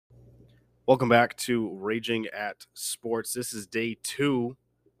Welcome back to Raging at Sports. This is day 2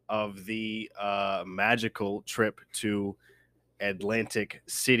 of the magical trip to Atlantic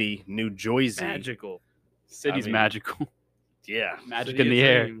City, New Jersey. Magical. City's magical. Yeah, Magic City in the of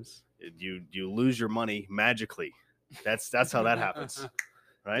air. dreams. you lose your money magically. That's how that happens,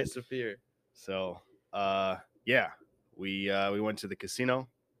 right? Disappear. So, we went to the casino.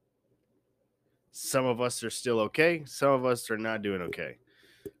 Some of us are still okay. Some of us are not doing okay.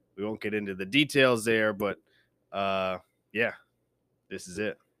 We won't get into the details there, but this is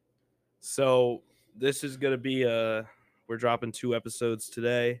it. So this is going to be we're dropping 2 episodes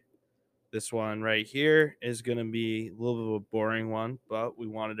today. This one right here is going to be a little bit of a boring one, but we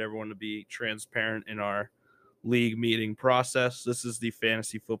wanted everyone to be transparent in our league meeting process. This is the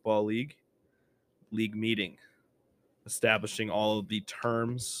Fantasy Football League meeting, establishing all of the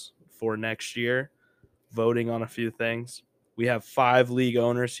terms for next year, voting on a few things. We have 5 league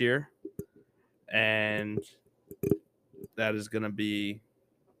owners here, and that is going to be,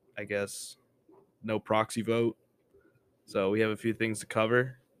 I guess, no proxy vote. So we have a few things to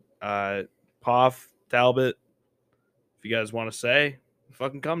cover. Poff, Talbot, if you guys want to say,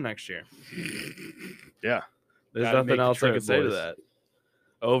 fucking come next year. Yeah. There's Gotta make nothing the else I trip, can say to boys. that.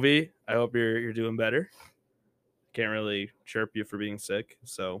 Ovi, I hope you're doing better. Can't really chirp you for being sick,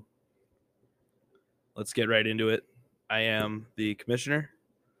 so let's get right into it. I am the commissioner,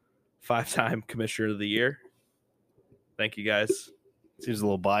 5-time commissioner of the year. Thank you guys. Seems a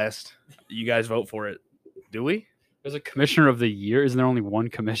little biased. You guys vote for it. Do we? There's a commissioner of the year. Isn't there only one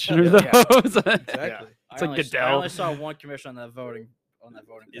commissioner? Yeah. though? Exactly. It's like I Goodell. only saw one commission on that voting.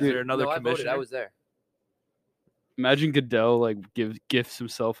 Is there another I voted. commissioner? I was there. Imagine Goodell like gifts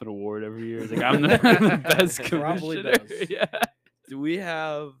himself an award every year. He's like, I'm the best Probably commissioner. does. Yeah. Do we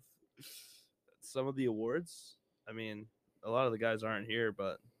have some of the awards? I mean, a lot of the guys aren't here,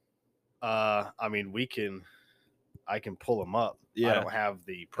 but I mean, I can pull them up. I Yeah. don't have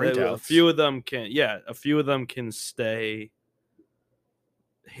the a printouts. few of them can. Yeah, a few of them can stay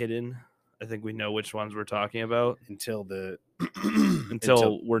hidden. I think we know which ones we're talking about until the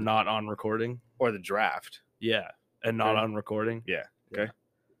until we're not on recording. or the draft. Yeah, and not Okay. on recording. Yeah. Okay.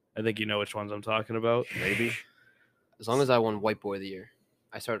 I think you know which ones I'm talking about. Maybe. As long as I won White Boy of the Year,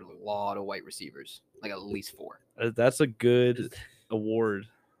 I started a lot of white receivers, like at least 4. That's a good award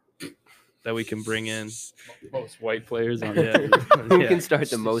that we can bring in. Most white players on Yeah. Who Yeah. can start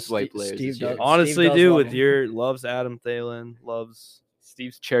the most white players? Steve this year? does. Honestly, does dude, love with him. your loves Adam Thielen, loves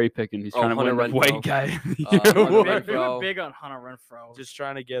Steve's cherry picking. He's Oh, trying to win Hunter the Renfrow. white guy. of the Hunter year award. Renfrow. We were big on Hunter Renfrow. just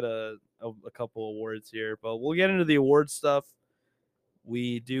trying to get a couple awards here, but we'll get into the award stuff.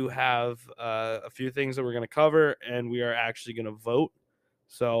 We do have a few things that we're going to cover, and we are actually going to vote.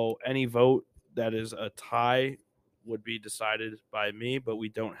 So any vote that is a tie would be decided by me, but we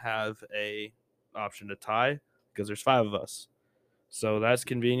don't have a option to tie because there's 5 of us. So that's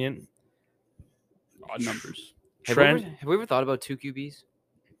convenient. Odd numbers. Trent, Have we ever thought about 2 QBs?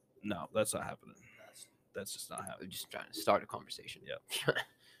 no, that's not happening. That's just not happening. I'm just trying to start a conversation. Yeah.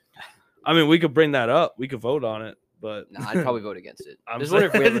 I mean, we could bring that up. We could vote on it, but No, I'd probably vote against it. I'm Just wonder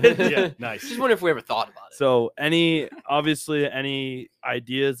if we ever, Yeah. Nice. just wonder if we ever thought about it. So obviously any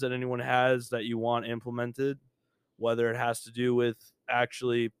ideas that anyone has that you want implemented, whether it has to do with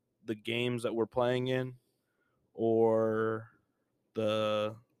actually the games that we're playing in or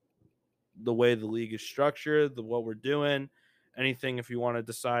the way the league is structured, what we're doing, anything if you want to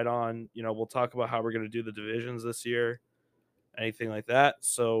decide on, we'll talk about how we're going to do the divisions this year, anything like that.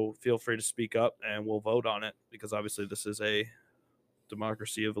 So feel free to speak up and we'll vote on it because obviously this is a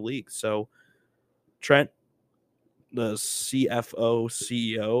democracy of a league. So Trent, the CFO,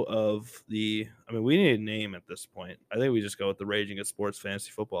 CEO of we need a name at this point. I think we just go with the Raging at Sports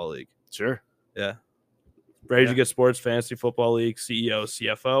Fantasy Football League. Sure. Yeah. Raging at Sports Fantasy Football League, CEO,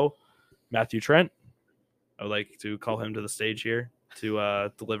 CFO, Matthew Trent. I would like to call him to the stage here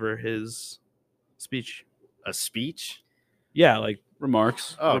to deliver his speech. A speech? Yeah, like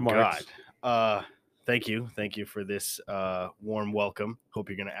Remarks. Oh Remarks. God. Thank you for this warm welcome. Hope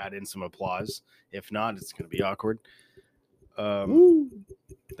you're going to add in some applause. If not, it's going to be awkward.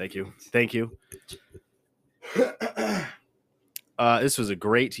 Thank you. This was a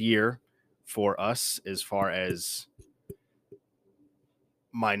great year for us as far as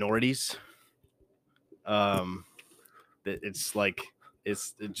minorities.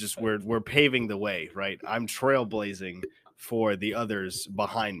 It's just we're paving the way, right? I'm trailblazing for the others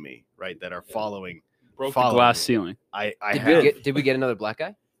behind me, right, that are following. Broke the Follow glass me. ceiling. I Did have. we get another black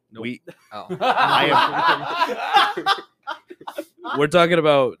guy? We Oh, we're talking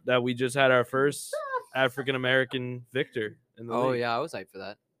about that we just had our first African American victor in the oh league. yeah, I was hyped for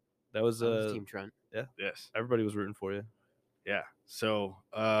that. That was That was Team Trent. Yes. everybody was rooting for you. Yeah. So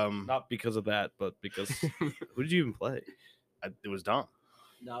Not because of that, but because who did you even play? it was Dom.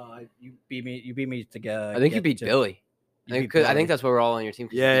 No, you beat me. You beat me to get. I think you beat Billy. You I beat think Billy. that's why we're all on your team.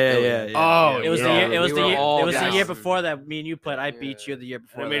 'Cause you beat Yeah, Billy. yeah, yeah. Oh, It was yeah. the year. It was We the were year. all It was the guys. year before that. Me and you played. I beat you the year And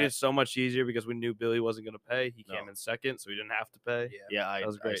before it made that. it so much easier because we knew Billy wasn't going to pay. He came No. in second, so he didn't have to pay. Yeah, I, That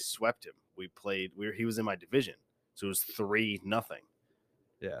was I great. swept him. We played. He was in my division, so it was 3-0.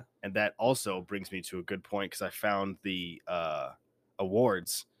 Yeah. And that also brings me to a good point because I found the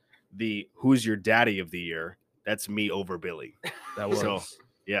awards. The Who's Your Daddy of the Year? That's me over Billy. That was. So,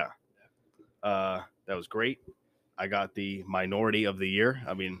 yeah. That was great. I got the Minority of the Year.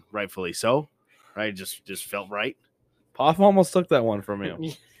 I mean, rightfully so. Right? Just felt right. Poff almost took that one from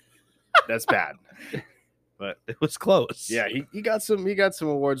you. That's bad. It was close. Yeah, he got some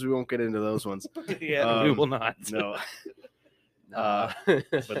awards. We won't get into those ones. Yeah, we Um, will not. No. Nah.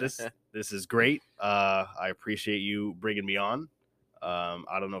 But this is great. I appreciate you bringing me on.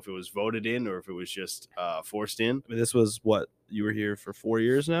 I don't know if it was voted in or if it was just forced in. I mean, this was what you were here for 4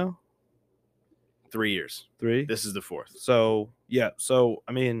 years now. 3 years. 3. This is the 4th. So yeah. So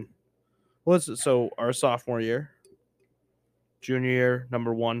I mean, so our sophomore year, junior year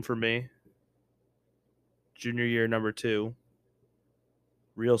number 1 for me. Junior year number 2.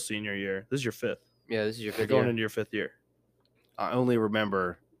 Real senior year. This is your 5th. Yeah, this is your You're fifth going year. into your 5th year. I only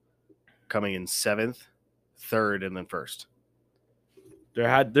remember coming in 7th, 3rd, and then 1st.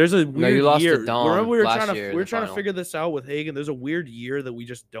 There's a weird you lost to year. Dom Remember we were last trying year to in we were the trying to final. figure this out with Hagen. There's a weird year that we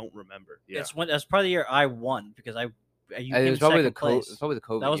just don't remember. Yeah. That's part of the year I won because you It came was probably the second place.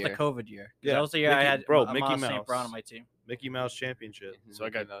 COVID. That was year. the COVID year. 'Cause Yeah, that was the year I Mickey- had bro, Amon Mickey St. Mouse. Brown on my team. Mickey Mouse Championship. So I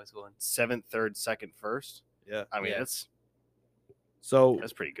got- Mickey Mouse one. 7th, 3rd, 2nd, 1st. Yeah. I mean, Yeah. So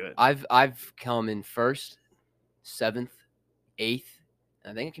that's pretty good. I've come in 1st, 7th, 8th,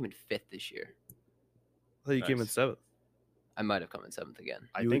 and I think I came in 5th this year. I thought you came in Nice. 7th. I might have come in 7th again.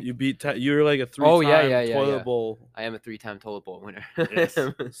 I You, think you beat. You were like a 3 Oh, yeah, toilet yeah. bowl. I am a 3-time toilet bowl winner. Yes.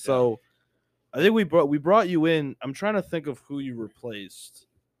 So I think we brought you in. I'm trying to think of who you replaced,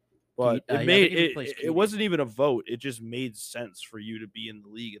 but Yeah, I it think made you it. replaced It Keating. wasn't even a vote. It just made sense for you to be in the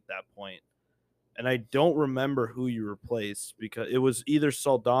league at that point. And I don't remember who you replaced because it was either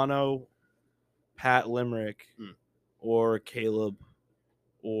Soldano, Pat Limerick, Hmm. or Caleb,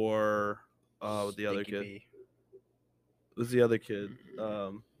 or the other Stinky kid. bee. It was the other kid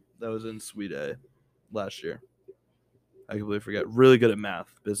that was in Sweet A last year. I completely forget. Really good at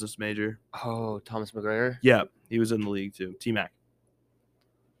math, business major. Oh, Thomas McGregor. Yeah, he was in the league too. T-Mac.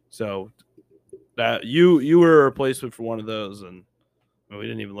 So that you were a replacement for one of those, and well, we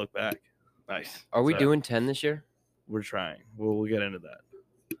didn't even look back. nice. Are we So- doing 10 this year? We're trying. We'll get into that.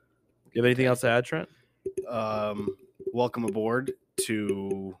 You have anything else to add, Trent? Welcome aboard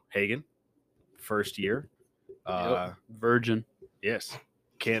to Hagen. First year. Virgin. Yes.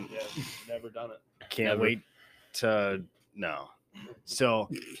 Can't never done it. can't Never. wait to no. So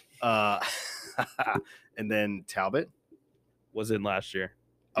and then Talbot. Was in last year.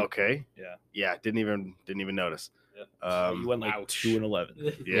 Okay. Yeah. Yeah. Didn't even notice. You went like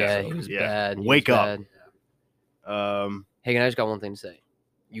 2-11. Yeah, he was bad. He Wake was up. bad. Hey, I just got one thing to say.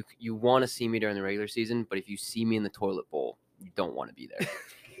 You want to see me during the regular season, but if you see me in the toilet bowl, you don't want to be there.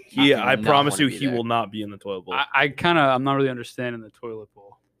 Yeah, I not promise wanna you, be he there. will not be in the toilet bowl. I'm not really understanding the toilet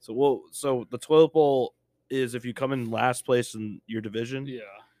bowl. So the toilet bowl is if you come in last place in your division, Yeah.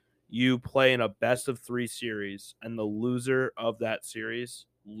 you play in a best of 3 series, and the loser of that series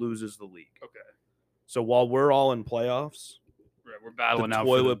loses the league. Okay. So while we're all in playoffs, Right, we're battling the out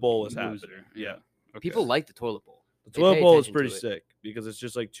toilet for the bowl is loser. happening. Yeah. Okay. People like the toilet bowl. The They toilet pay bowl is attention pretty to it. sick because it's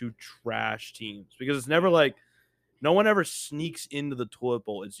just like 2 trash teams. Because it's never like no one ever sneaks into the toilet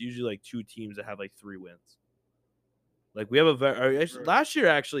bowl. It's usually like 2 teams that have like 3 wins. Like we have last year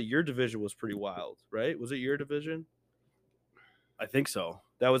actually your division was pretty wild, right? Was it your division? I think so.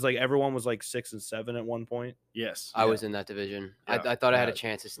 That was like everyone was like 6 and 7 at one point. Yes. I was in that division. Yeah. I thought I had a Yeah.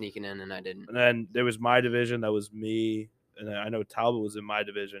 chance of sneaking in, and I didn't. And then there was my division. That was me. And then I know Talbot was in my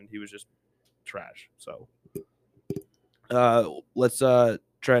division. He was just trash. So let's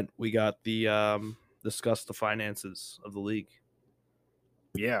Trent, we got the discuss the finances of the league.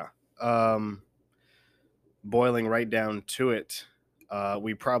 Yeah. Boiling right down to it,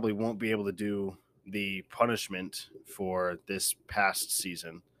 we probably won't be able to do the punishment for this past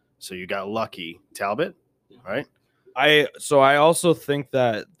season. So you got lucky, Talbot, right? I also think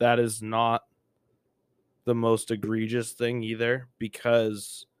that is not the most egregious thing either,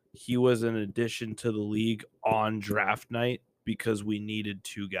 because he was an addition to the league on draft night because we needed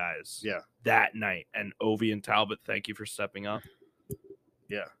 2 guys. Yeah. That night. And Ovi and Talbot, thank you for stepping up.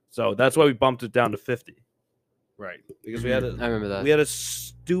 Yeah. So that's why we bumped it down to 50 Right. because we had I remember that. we had a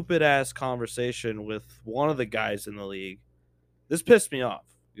stupid ass conversation with one of the guys in the league. This pissed me off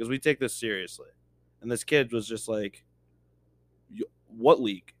because we take this seriously, and this kid was just like, "What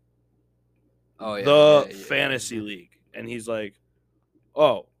league?" Oh yeah, The yeah. fantasy league, and he's like,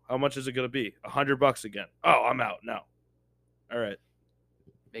 "Oh, how much is it gonna be? $100 again? Oh, I'm out. No. All right,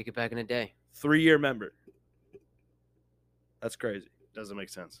 Make it back in a day. 3-year member. That's crazy. Doesn't make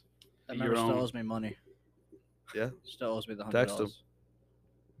sense. That Your member still own. owes me money. Yeah. Still owes me the $100. Text him.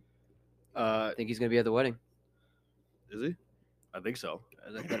 I think he's gonna be at the wedding. Is he? I think so.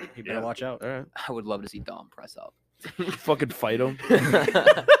 He better watch out. All right. I would love to see Dom press up. Fucking fight him.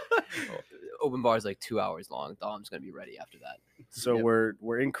 Open bar is like 2 hours long. Dom's gonna be ready after that. So Yep.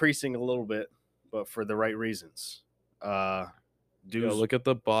 we're increasing a little bit, but for the right reasons. Dues Look at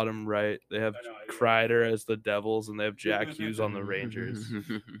the bottom right. They have Kreider as the Devils, and they have Jack Hughes on the Rangers.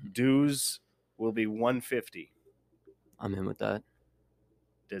 dues will be 150. I'm in with that.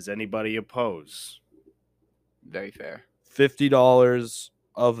 Does anybody oppose? Very fair. $50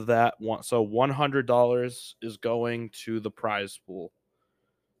 of that one. So $100 is going to the prize pool.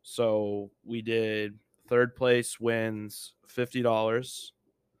 So we did third place wins $50.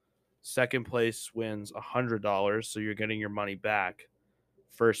 Second place wins $100. So you're getting your money back.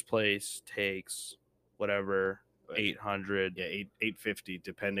 First place takes whatever 800. Yeah, 850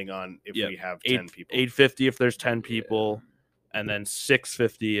 depending on if Yep. we have 10 people. 850 if there's 10 people, and then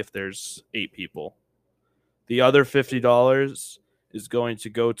 $650 if there's 8 people. The other $50 is going to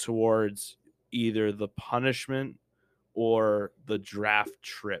go towards either the punishment or the draft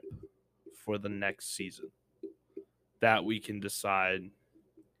trip for the next season. That we can decide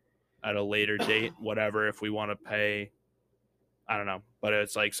at a later date, whatever, if we want to pay. I don't know, but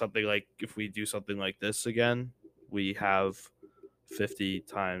it's like something like if we do something like this again, we have 50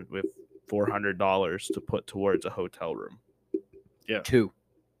 times with $400 to put towards a hotel room.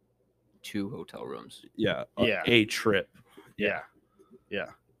 Two hotel rooms. Yeah. Yeah. A trip. Yeah.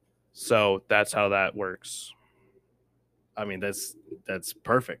 So that's how that works. I mean, that's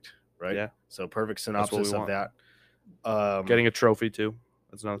perfect, right? Yeah. So perfect That's what we synopsis of want. that. Getting a trophy too.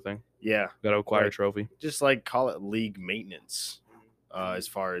 That's another thing. Yeah, Got to acquire a Right. trophy. just like call it league maintenance, as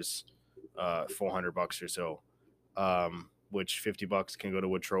far as $400 or so, which $50 can go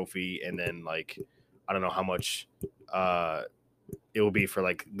to a trophy, and then like I don't know how much it will be for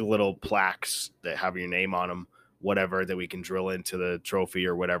like the little plaques that have your name on them, whatever that we can drill into the trophy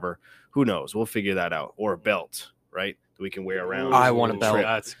or whatever. Who knows? We'll figure that out. Or a belt, right? That we can wear around. I want a the belt. trip,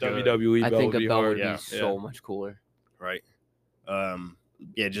 That's good. WWE I belt think would a be belt hard. would be Yeah. so much cooler. right?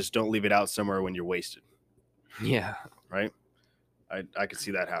 Yeah, just don't leave it out somewhere when you're wasted, Yeah. right? I could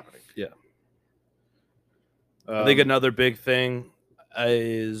see that happening. Yeah. I think Um, another big thing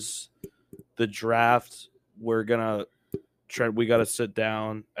is the draft. We're gonna try. We got to sit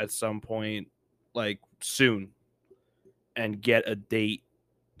down at some point, like soon, and get a date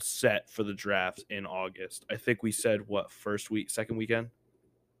set for the draft in August. I think we said what, second weekend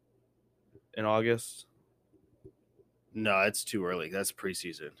in August. no, it's too early. That's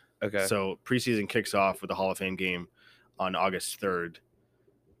preseason. Okay. So preseason kicks off with the Hall of Fame game on August 3rd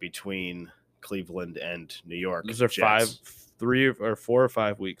between Cleveland and New York. Is there Jets. 3 or 4 or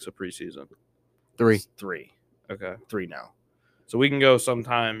 5 weeks of preseason? 3. It's three now. So we can go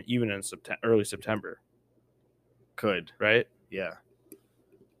sometime even in early September, Could right? yeah.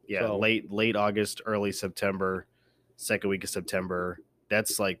 So- Late August, early September, second week of September.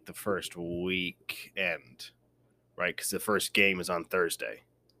 That's like the first weekend, right? Because the first game is on Thursday.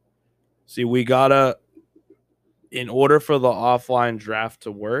 See, we gotta, in order for the offline draft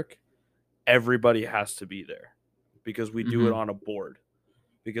to work, everybody has to be there because we do it on a board.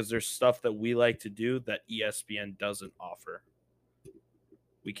 Because there's stuff that we like to do that ESPN doesn't offer.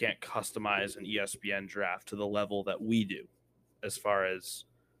 We can't customize an ESPN draft to the level that we do, as far as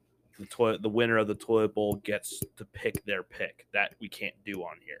the winner of the toilet bowl gets to pick their pick. That we can't do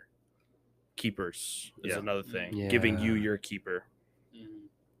on here. Keepers is Yeah. another thing. Yeah. Giving you your keeper.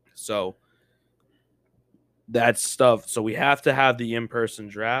 So that's stuff. So we have to have the in-person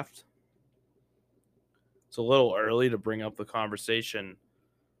draft. It's a little early to bring up the conversation,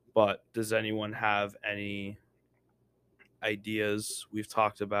 but does anyone have any ideas? We've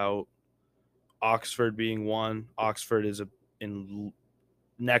talked about Oxford being one. Oxford is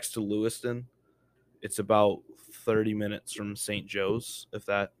next to Lewiston. It's about 30 minutes from St. Joe's, if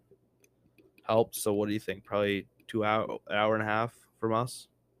that helps. So what do you think? Probably an hour and a half from us?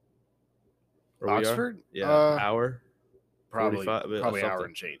 Where we are? Oxford? Yeah, hour. Probably 45, probably hour something.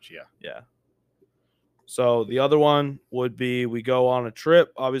 and change. Yeah. Yeah. So the other one would be we go on a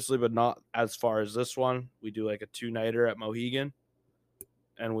trip, obviously, but not as far as this one. We do like a 2-nighter at Mohegan,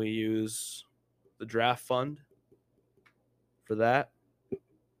 and we use the draft fund for that.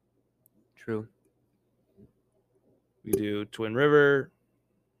 True. We do Twin River.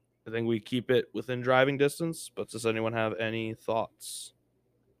 I think we keep it within driving distance, but does anyone have any thoughts?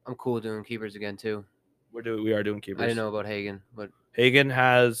 I'm cool doing keepers again too. We are doing keepers. I didn't know about Hagen, but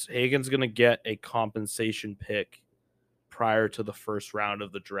Hagen's gonna get a compensation pick prior to the first round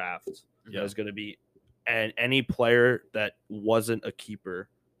of the draft. Yeah. There's gonna be any player that wasn't a keeper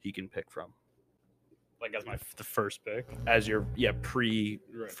he can pick from Like as the first pick. as your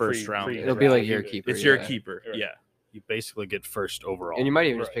first round. it'll be like your keeper. It's your yeah. keeper. Right. Yeah. You basically get first overall. And you might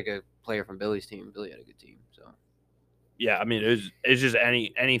even just Right. pick a player from Billy's team. Billy had a good team, so Yeah, I mean it's just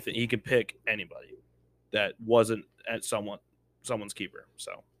anything he could pick anybody that wasn't at someone's keeper.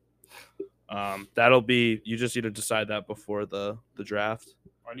 So that'll be you just need to decide that before the draft.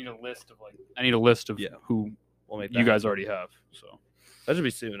 I need a list of Yeah. who We'll make you that guys happen. already have. So That should be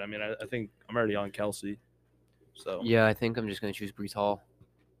soon. I mean, I think I'm already on Kelsey. So yeah, I think I'm just gonna choose Brees Hall.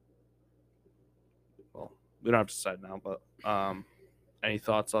 well, we don't have to decide now, but any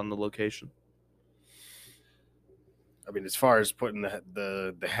thoughts on the location? I mean, as far as putting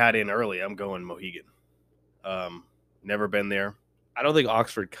the hat in early, I'm going Mohegan. Never been there. I don't think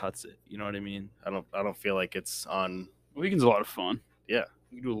Oxford cuts it. You know what I mean? I don't feel like it's on. Weekend's a lot of fun. Yeah.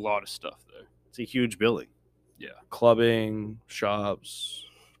 You can do a lot of stuff there. It's a huge building. Clubbing, shops,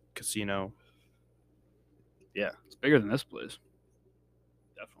 casino. It's bigger than this place.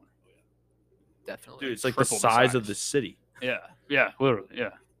 Definitely. Definitely. Dude, it's like the Triple the size of size. the city. Yeah. Yeah. Literally.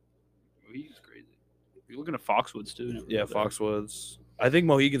 Yeah. He's crazy. You're looking at Foxwoods too. Yeah, Foxwoods. I think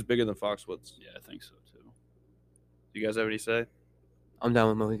Mohegan's bigger than Foxwoods. Yeah, I think so too. Do you guys have any say? I'm down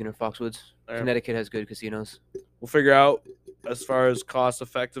with Mohegan or Foxwoods. All right. Connecticut has good casinos. We'll figure out as far as cost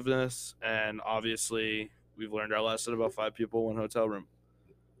effectiveness, and obviously we've learned our lesson about 5 people, 1 hotel room.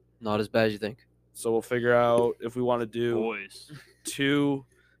 Not as bad as you think. So we'll figure out if we want to do Boys. 2.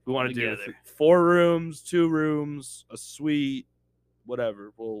 We want to do Together. 4 rooms, 2 rooms, a suite,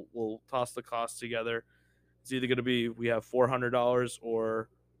 whatever. We'll toss the costs together. It's either going to be we have $400 or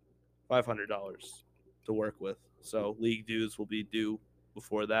 $500 to work with. So league dues will be due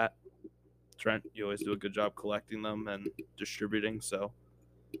before that. Trent, you always do a good job collecting them and distributing. So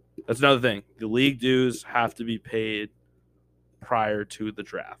that's another thing. The league dues have to be paid prior to the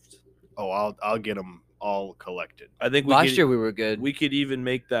draft. Oh, I'll get them all collected. I think Last year we were good. we could even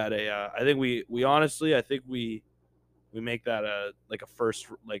make that a. I think we honestly, I think we make that a like a first,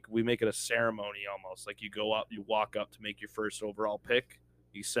 like we make it a ceremony almost. Like you go up, you walk up to make your first overall pick.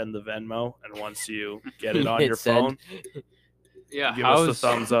 You send the Venmo, and once you get it on Hit your send. phone, Yeah. give us the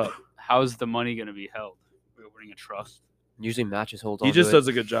thumbs up. How's the money going to be held? We're opening a trust. Usually matches holds on. He just to it. does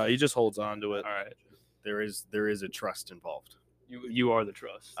a good job. He just holds on to it. All right. There is a trust involved. You are the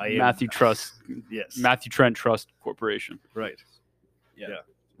trust. I am. Matthew Trust. Yes. Matthew Trent Trust Corporation. Right. He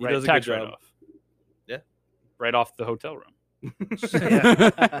Right, does a tax good job. write-off. Yeah. Right off the hotel room.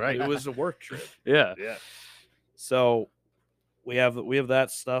 Right. It was a work trip. Yeah. Yeah. So we have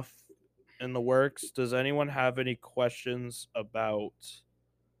that stuff in the works. Does anyone have any questions about,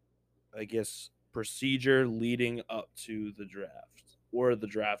 I guess, procedure leading up to the draft or the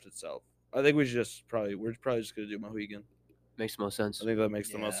draft itself? I think we're probably just gonna do Mohegan. Makes the most sense. I think that makes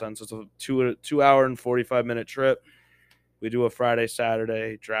the most Yeah. sense. It's a 2 hour and 45-minute trip. We do a Friday,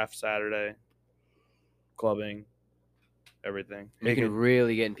 Saturday, draft Saturday, clubbing, everything. You can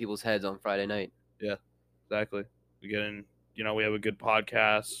really get in people's heads on Friday night. Exactly. We get in, we have a good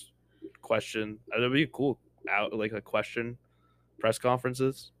podcast, question. It'll be cool out like a question press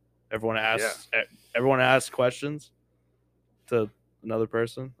conferences. Everyone asks questions to another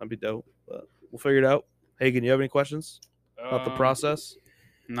person. That'd be dope. But we'll figure it out. Hagen, you have any questions about the process?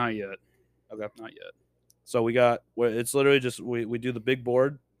 Not yet. Okay. Not yet. So it's literally just we do the big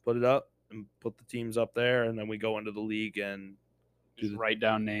board, put it up, and put the teams up there, and then we go into the league and Just write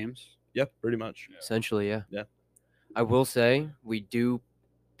down names. yep, pretty much. Essentially, yeah. Yeah. I will say we do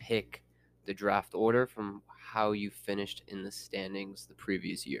pick the draft order from how you finished in the standings the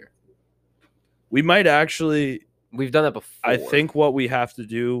previous year. We might actually. We've done that before. I think what we have to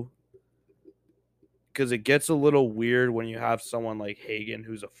do, because it gets a little weird when you have someone like Hagen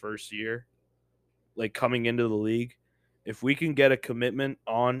who's a first year, like coming into the league. If we can get a commitment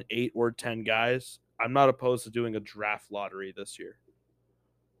on 8 or 10 guys, I'm not opposed to doing a draft lottery this year.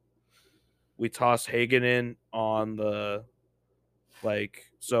 We toss Hagen in on the,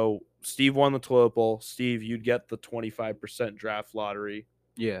 so Steve won the toilet bowl. Steve, you'd get the 25% draft lottery,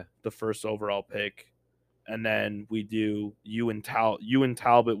 Yeah. the first overall pick. and then we do you and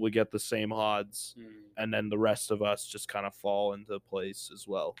Talbot would get the same odds, and then the rest of us just kind of fall into place as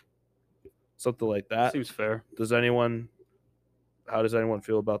well. Something like that. Seems fair. How does anyone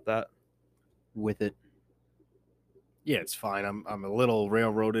feel about that? With it. Yeah, it's fine. I'm a little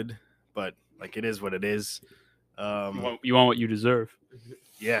railroaded, but like it is what it is. You want what you deserve.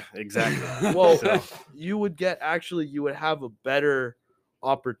 Yeah, exactly. Well, So, you would have a better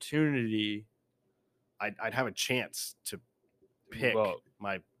opportunity I'd have a chance to pick Well,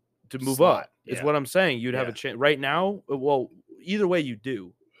 my to move slot. up. Is Yeah. what I'm saying. You'd have a Yeah. chance right now. Well, either way you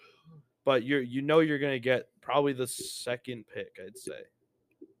do, but you're going to get probably the second pick. I'd say,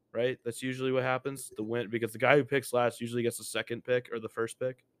 right? That's usually what happens. The win because the guy who picks last usually gets the second pick or the first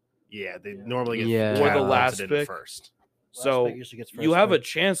pick. Yeah, they normally get Yeah. Or the catapulted last into pick. first. So pick usually gets you first have a pick.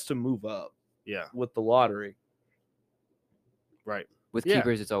 chance to move up Yeah, with the lottery. right. With Yeah.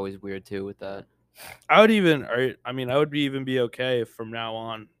 keepers, it's always weird too with that. I would even be okay if from now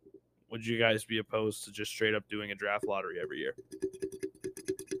on, would you guys be opposed to just straight up doing a draft lottery every year?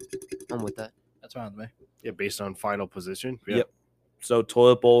 I'm with that. That's fine with me. Yeah, based on final position. Yeah. Yep. So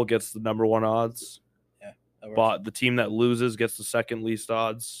Toilet Bowl gets the number 1 odds. That works. But the team that loses gets the second least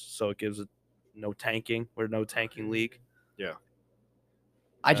odds. So it gives it no tanking. We're no tanking league.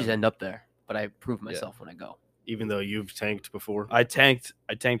 I just end up there, but I prove myself when I go. Even though you've tanked before. I tanked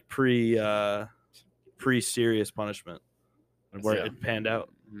pre serious punishment. Where Yeah. it panned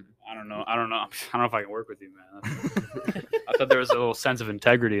out. I don't know. I don't know if I can work with you, man. I thought there was a little sense of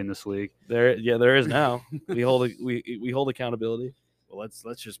integrity in this league. There is now. We hold accountability. Well,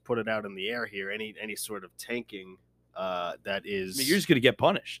 let's just put it out in the air here. Any sort of tanking that is I mean, you're just gonna get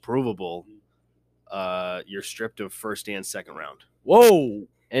punished. provable, you're stripped of first and second round. Whoa.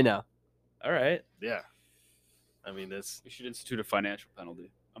 And All right. Yeah. I mean, this We should institute a financial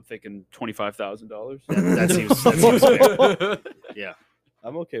penalty. I'm thinking $25,000. that seems fair. Yeah.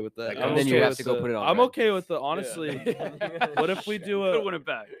 I'm okay with that. Like, I'm and then you okay have with to go the- put it on I'm red. okay with the honestly. What if we do Could a? win it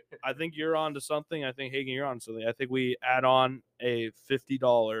back I think you're on to something. I think Hagen, you're on to something. I think we add on a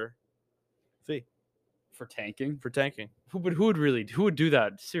 $50 fee for tanking? for tanking. Who would do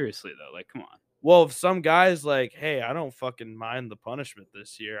that seriously though? Like, come on. Well, if some guys like, hey, I don't fucking mind the punishment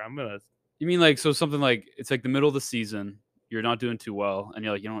this year. I'm gonna. You mean like something like it's like the middle of the season, you're not doing too well, and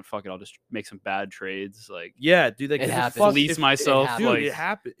you're like, you know what, fuck it, I'll just make some bad trades. Like, Yeah, dude. Like, It if happens. fuck- fleece if- myself. happens. Dude, Like, it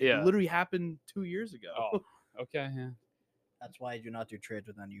happened. yeah. It literally happened 2 years ago. oh, okay, yeah. That's why I do not do trades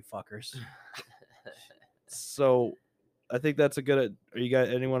with any of you fuckers. So, I think that's a good. Are you guys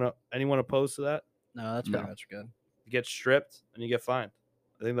anyone opposed to that? No, that's No. pretty much good. You get stripped and you get fined.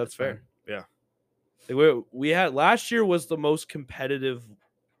 I think that's fair. fine. Yeah. Like, we had last year was the most competitive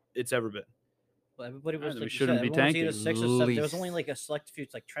it's ever been. Well, everybody was. then we Like you shouldn't said, be everyone was either tanking. 6 or 7. There was Least. only like a select few.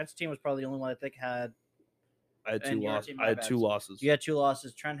 Like Trent's team was probably the only one I think had. I had two And your losses. team, I my had bad. 2 losses. You had 2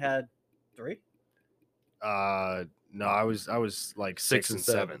 losses. Trent had 3. No, I was like 6 and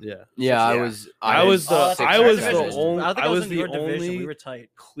 7. Yeah. yeah, I Yeah. was. I was the- that's I right. was Our the division- only- I don't think I I was was in the your division. only- We were tight.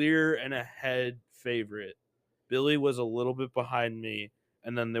 Clear and ahead favorite. Billy was a little bit behind me,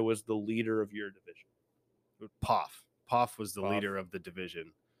 and then there was the leader of your division. Poff. Poff was the Poff. leader of the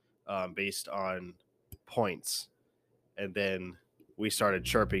division, based on points, and then we started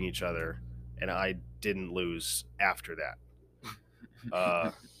chirping each other, and I didn't lose after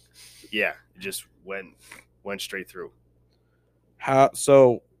that. Yeah, it just went straight through.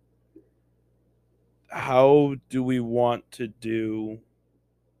 How do we want to do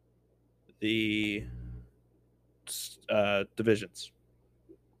the divisions?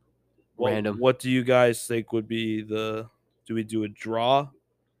 Random. What do you guys think would be the? Do we do a draw?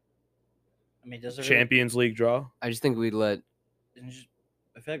 I mean, does it Champions League draw? I just think we'd let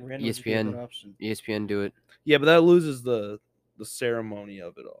I feel like random ESPN. ESPN do it. Yeah, but that loses the ceremony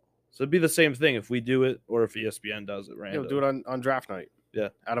of it all. So it'd be the same thing if we do it or if ESPN does it. Yeah, Random. we'll do it on draft night. Yeah.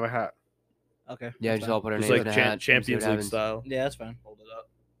 Out of a hat. Okay. Yeah, that's just fine. all put our Just names like in a hat. and see Champions what League happens. style. Yeah, that's fine. Hold it up.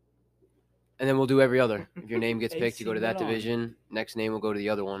 And then we'll do every other. If your name gets picked, you go to that AC Milan. division. Next name will go to the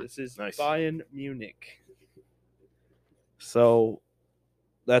other one. This is Nice. Bayern Munich. So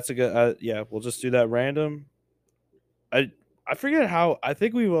that's a good. Yeah, we'll just do that random. I forget how. I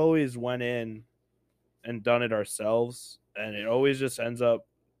think we've always went in and done it ourselves, and it always just ends up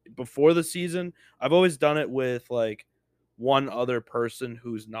before the season. I've always done it with like one other person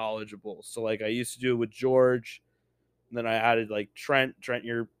who's knowledgeable. So like I used to do it with George. And then I added like Trent. Trent,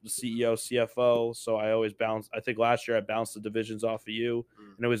 you're the CEO, CFO. So I always bounce. I think last year I bounced the divisions off of you.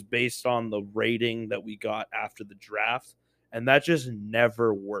 And it was based on the rating that we got after the draft. And that just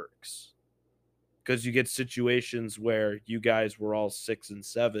never works. Because you get situations where you guys were all 6 and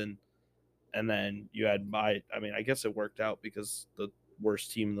 7. and then you had I guess it worked out because the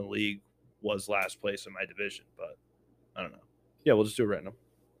worst team in the league was last place in my division, but I don't know. Yeah, we'll just do it random.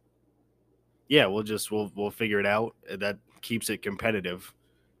 Yeah, we'll figure it out. That keeps it competitive.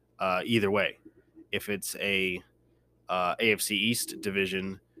 Either way, if it's a AFC East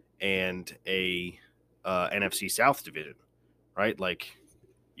division and a NFC South division, right? Like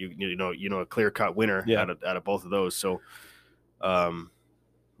you know a clear cut winner Yeah. out of both of those. So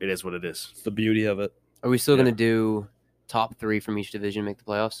it is what it is. It's the beauty of it. Are we still Yeah. going to do top 3 from each division make the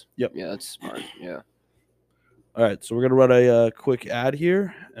playoffs? Yep. Yeah, that's smart. Yeah. All right, so we're gonna run a quick ad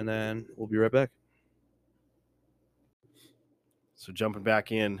here, and then we'll be right back. So jumping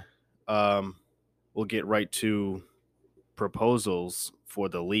back in, we'll get right to proposals for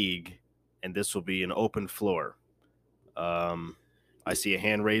the league, and this will be an open floor. I see a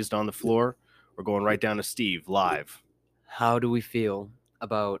hand raised on the floor. We're going right down to Steve live. How do we feel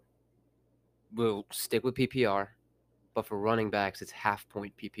about? We'll stick with PPR, but for running backs, it's half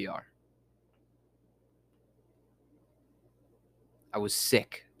point PPR. I was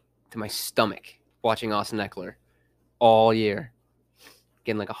sick to my stomach watching Austin Eckler all year,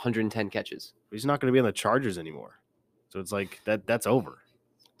 getting like 110 catches. He's not going to be on the Chargers anymore, so it's like that's over.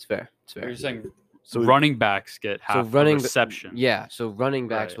 It's fair. It's You're fair. saying So running backs get half running reception. Yeah, so running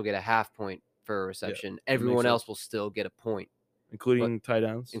backs Right. will get a half point for a reception. makes Everyone else sense. will still get a point, Including tight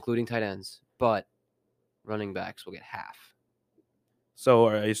ends. including tight ends. But running backs will get half. So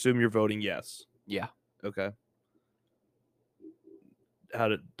I assume you're voting yes. Yeah. Okay. How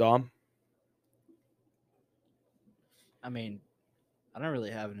did Dom? I mean, I don't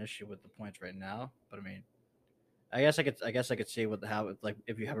really have an issue with the points right now, but I mean, I guess I could see what the how like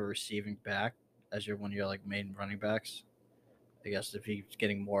if you have a receiving back as your one of your like main running backs. I guess if he's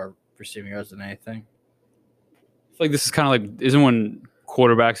getting more receiving yards than anything. I feel like this is kind of like isn't when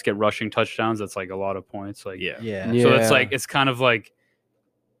quarterbacks get rushing touchdowns. That's like a lot of points. Like Yeah. Yeah. So it's kind of like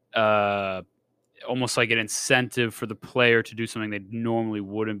almost like an incentive for the player to do something they normally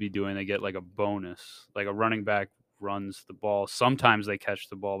wouldn't be doing. They get like a bonus. Like a running back runs the ball. Sometimes they catch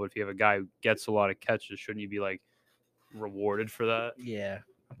the ball, but if you have a guy who gets a lot of catches, shouldn't you be like rewarded for that? Yeah.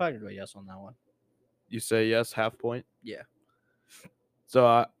 I'm probably gonna go yes on that one. You say yes, half point? Yeah.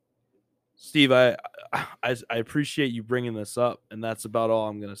 So, Steve, I appreciate you bringing this up, and that's about all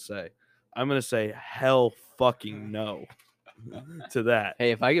I'm going to say. I'm going to say hell fucking no to that.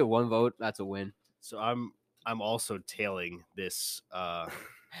 Hey, if I get one vote, that's a win. So I'm also tailing this.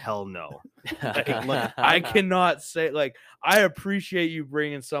 Hell no. I cannot say, like, I appreciate you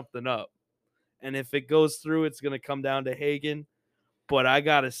bringing something up. And if it goes through, it's going to come down to Hagen. But I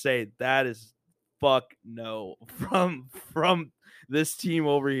got to say, that is fuck no from this team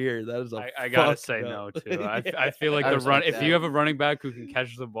over here. That is I gotta fuck say no too. Yeah. I feel like I the respect run. If that. you have a running back who can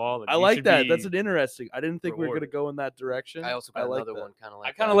catch the ball, then I he like should that. be- That's an interesting. I didn't think we were going to rewarded. go in that direction. I also got like another that. one kind of like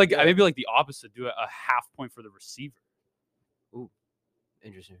I kind of that. like maybe like the opposite. Do a half point for the receiver,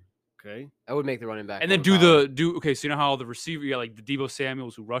 Interesting. Okay. I would make the running back. and then overpowered. okay. So you know how the receiver, you got like the Deebo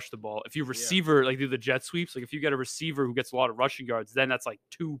Samuels who rush the ball. If you receiver like do the jet sweeps, like if you get a receiver who gets a lot of rushing yards, then that's like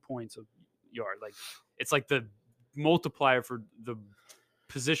 2 points of yard. Like it's like the multiplier for the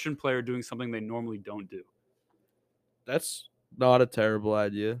position player doing something they normally don't do. That's not a terrible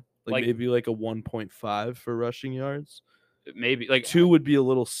idea. Like- Maybe like a 1.5 for rushing yards. Maybe like 2 would be a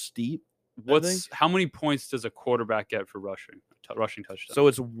little steep. What's how many points does a quarterback get for rushing touchdown? So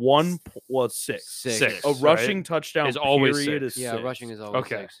it's it's 6. Six, A right? rushing touchdown Is always period six. is Yeah, 6. rushing is always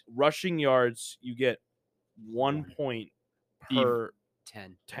Okay. 6. Rushing yards, you get 1 point per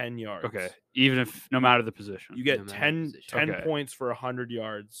 10. 10 yards. okay, even if no matter the position. You get No matter the 10 position. Okay. points for 100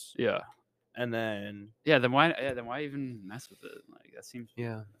 yards. yeah. And then Then why even mess with it? Like that seems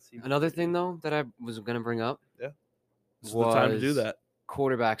Yeah. that seems Another stupid. thing though that I was gonna bring up. it's the time to do was that.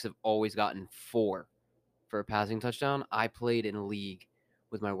 Quarterbacks have always gotten 4 for a passing touchdown. I played in a league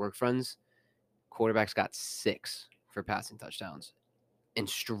with my work friends. Quarterbacks got 6 for passing touchdowns, and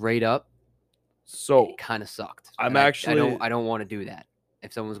straight up, So it kind of sucked. I'm And actually- I don't want to do that.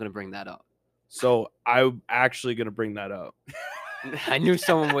 If someone's gonna bring that up, I'm actually going to bring that up. I knew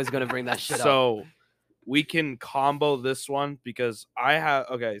someone was gonna bring that shit up. So we can combo this one because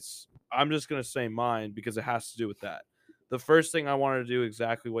I'm just going to say mine because it has to do with that. The first thing I wanted to do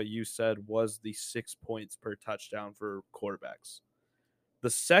exactly what you said was the 6 points per touchdown for quarterbacks. The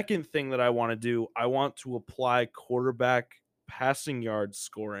second thing that I want to do, I want to apply quarterback passing yard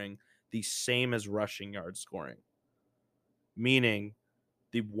scoring the same as rushing yard scoring. Meaning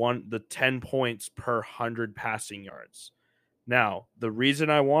the 10 points per 100 passing yards. Now, the reason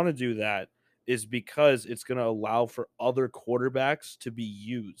I want to do that is because it's going to allow for other quarterbacks to be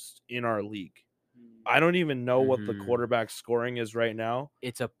used in our league. I don't even know what the Mhm. quarterback scoring is right now.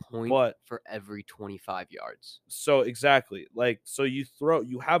 It's a point But- for every 25 yards. So exactly, like, so you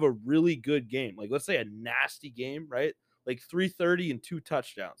have a really good game, like let's say a nasty game, right? Like 330 and 2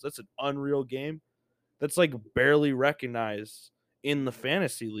 touchdowns. That's an unreal game. That's like barely recognized in the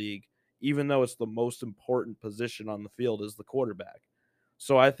fantasy league, even though it's the most important position on the field is the quarterback.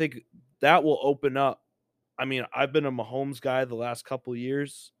 So I think that will open up. I mean, I've been a Mahomes guy the last couple of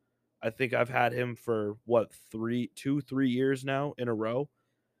years. I think I've had him for 3 years now in a row.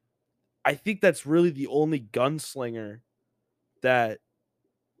 I think that's really the only gunslinger that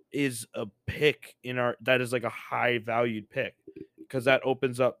is a pick that is like a high valued pick, because that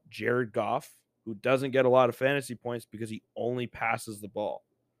opens up Jared Goff, who doesn't get a lot of fantasy points because he only passes the ball.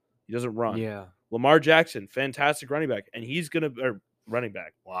 He doesn't run. Yeah. Lamar Jackson, fantastic running back, and he's running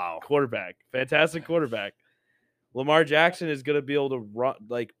back, Wow. quarterback, fantastic quarterback. Lamar Jackson is going to be able to run,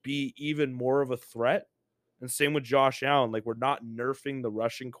 like, be even more of a threat. And same with Josh Allen. Like, we're not nerfing the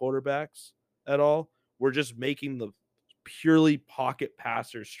rushing quarterbacks at all. We're just making the purely pocket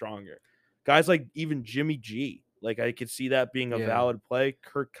passers stronger. Guys like even Jimmy G, like, I could see that being a Yeah. valid play.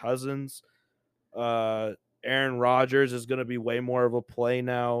 Kirk Cousins, Aaron Rodgers is going to be way more of a play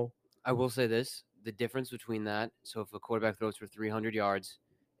now. I will say this, the difference between that, so if a quarterback throws for 300 yards,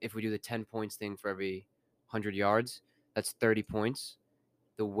 if we do the 10 points thing for every 100 yards, that's 30 points.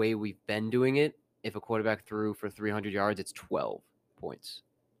 The way we've been doing it, if a quarterback threw for 300 yards, it's 12 points.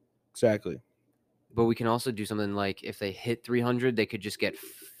 Exactly. But we can also do something like if they hit 300, they could just get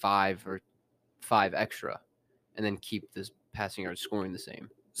 5 extra and then keep this passing yard scoring the same.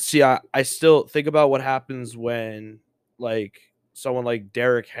 See, I still think about what happens when, like, someone like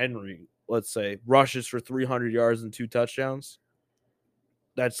Derrick Henry, let's say, rushes for 300 yards and 2 touchdowns.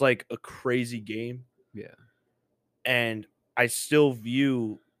 That's like a crazy game. Yeah. And I still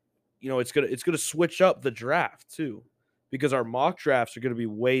view, it's gonna switch up the draft too, because our mock drafts are gonna be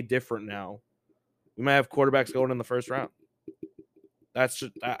way different now. We might have quarterbacks going in the first round. That's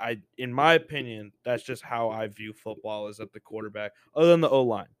just, in my opinion, that's just how I view football, is at the quarterback. Other than the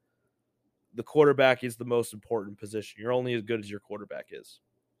O-line, the quarterback is the most important position. You're only as good as your quarterback is.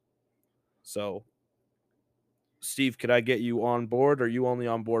 So, Steve, could I get you on board? Or are you only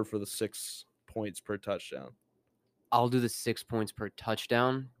on board for the 6 points per touchdown? I'll do the 6 points per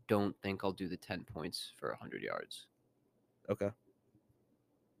touchdown. Don't think I'll do the 10 points for 100 yards. Okay.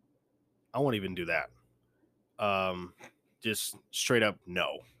 I won't even do that. Just straight up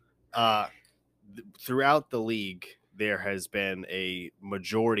no. Throughout the league, there has been a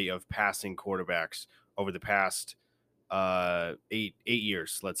majority of passing quarterbacks over the past 8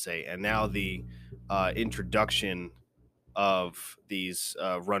 years, let's say, and now the introduction of these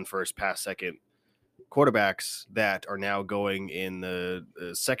run first, pass second quarterbacks that are now going in the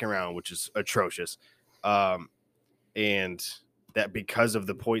second round, which is atrocious, and that because of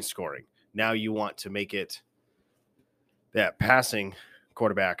the point scoring, now you want to make it that passing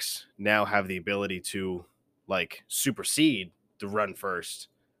quarterbacks now have the ability to, like, supersede the run first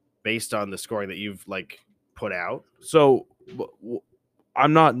based on the scoring that you've, like, put out. So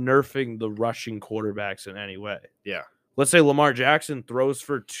I'm not nerfing the rushing quarterbacks in any way. Yeah. Let's say Lamar Jackson throws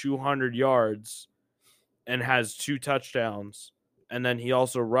for 200 yards and has 2 touchdowns, and then he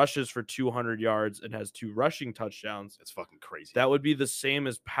also rushes for 200 yards and has 2 rushing touchdowns. It's fucking crazy. That would be the same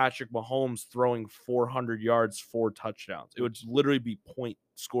as Patrick Mahomes throwing 400 yards, 4 touchdowns. It would literally be point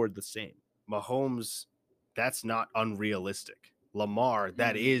scored the same. Mahomes, that's not unrealistic. Lamar,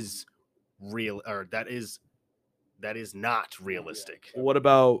 that is real, or that is not realistic. What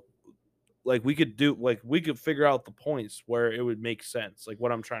about, like, we could figure out the points where it would make sense. Like,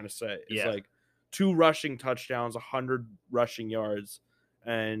 what I'm trying to say is, Yeah. like, 2 rushing touchdowns, 100 rushing yards,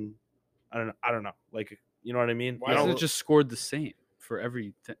 and I don't know. Like, you know what I mean? Why isn't it just scored the same for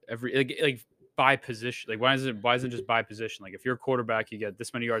every like by position? Like, why isn't it just by position? Like, if you're a quarterback, you get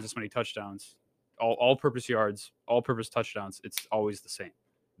this many yards, this many touchdowns, all purpose yards, all purpose touchdowns. It's always the same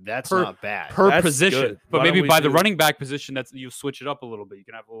That's Per- not bad. per That's position. good. But Why don't maybe we by the do- running back position, that's you switch it up a little bit. You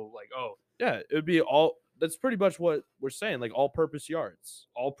can have a little, like, Yeah, it would be all. That's pretty much what we're saying. Like, all-purpose yards.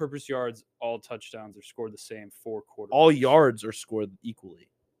 all purpose yards, all touchdowns are scored the same for quarterbacks. All yards are scored equally.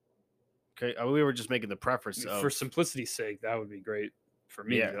 Okay, we were just making the preface For of simplicity's sake, that would be great for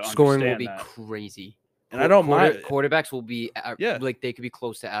me. Yeah, to Scoring will understand be that. crazy. And I don't mind. Quarterbacks will be Yeah. like they could be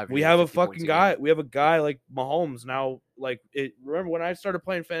close to average. We at have a 50 points fucking game. guy. We have a guy like Mahomes now. Like, remember when I started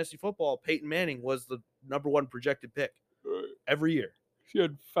playing fantasy football, Peyton Manning was the #1 projected pick every year. She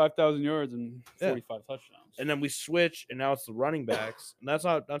had 5,000 yards and Yeah. 45 touchdowns. And then we switch, and now it's the running backs, and that's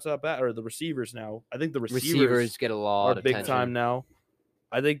not bad. Or the receivers now. I think the Receivers get a lot are of big attention. time now.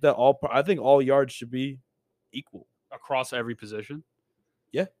 I think that all yards should be equal. across every position.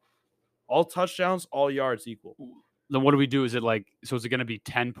 All touchdowns, all yards equal. Then what do we do? Is it like, so is it going to be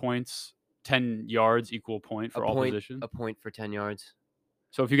 10 points, 10 yards equal point for all positions? A point for 10 yards.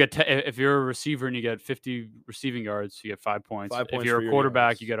 So if you get if you're a receiver and you get 50 receiving yards, you get 5 points. 5 If points you're for a your quarterback,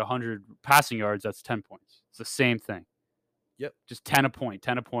 yards. you get 100 passing yards. That's 10 points. It's the same thing. Yep. Just 10 a point,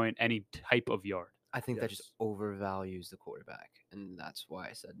 any type of yard. I think that Yes. just overvalues the quarterback, and that's why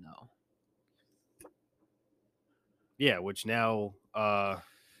I said no. Yeah, which now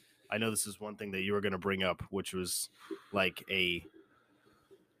I know this is one thing that you were going to bring up, which was like a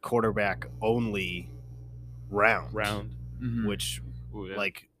quarterback only round, which Ooh, yeah.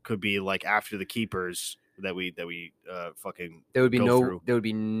 like could be like after the keepers that we fucking There would be go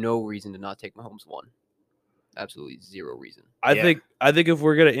through. no reason to not take Mahomes one. Absolutely zero reason. I Yeah. think if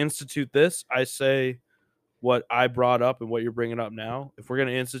we're gonna institute this, I say what I brought up and what you're bringing up now. If we're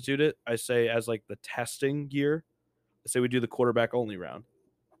gonna institute it, I say as like the testing year, I say we do the quarterback only round.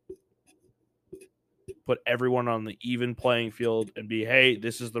 Put everyone on the even playing field and be, hey,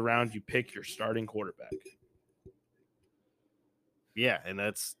 this is the round you pick your starting quarterback. Yeah, and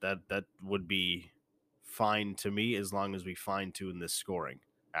that would be fine to me as long as we fine tune this scoring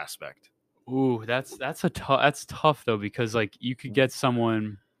aspect. Ooh, that's tough though, because like you could get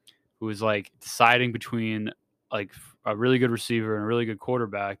someone who is like deciding between like a really good receiver and a really good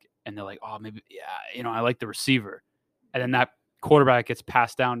quarterback, and they're like, oh, maybe I like the receiver, and then that quarterback gets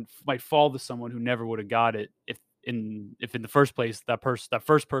passed down, might fall to someone who never would have got it if in the first place that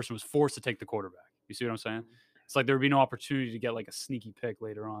first person was forced to take the quarterback. You see what I'm saying? It's like there would be no opportunity to get like a sneaky pick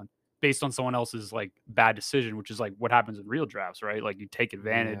later on based on someone else's like bad decision, which is like what happens in real drafts, right? Like you take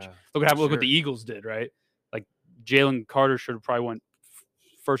advantage. Look what the Eagles did, right? Like Jalen Carter should have probably went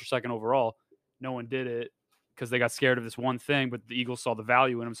first or second overall. No one did it because they got scared of this one thing, but the Eagles saw the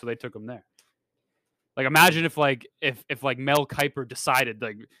value in him, so they took him there. Like imagine if like Mel Kiper decided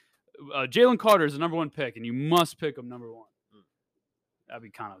like Jalen Carter is the number one pick and you must pick him number one. That'd be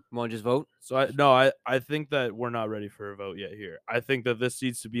kind of. Want to just vote? So I think that we're not ready for a vote yet here. I think that this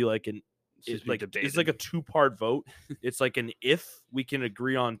needs to be like it's like a 2-part vote. It's like an if we can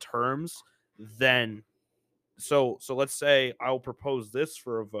agree on terms, then so let's say I'll propose this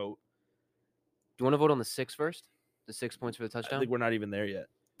for a vote. Do you want to vote on the 6 first? The 6 points for the I touchdown? think we're not even there yet.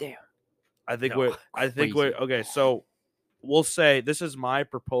 Damn. I think No, we're okay. So we'll say this is my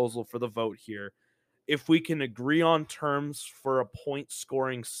proposal for the vote here. If we can agree on terms for a point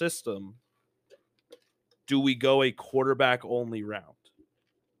scoring system, do we go a quarterback only round?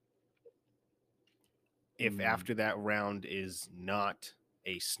 If after that round is not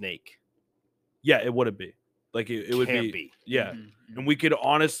a snake, Yeah, it wouldn't be. Like it would can't be. be. Yeah. Mhm. And we could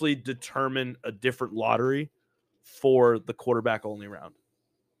honestly determine a different lottery for the quarterback only round.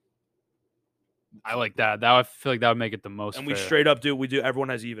 I like that. I feel like that would make it the most. And we fair. straight up everyone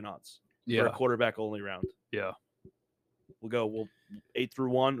has even odds for Yeah. a quarterback only round. Yeah. We'll 8 through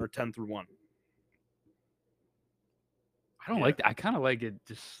 1 or 10 through 1. I don't Yeah. like that. I kind of like it.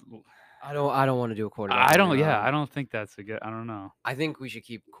 Just I don't want to do a quarterback. I don't. only Yeah, round. I don't think that's a good. I don't know. I think we should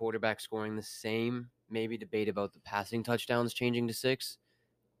keep quarterback scoring the same. Maybe debate about the passing touchdowns changing to 6.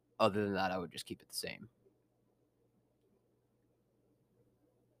 Other than that, I would just keep it the same.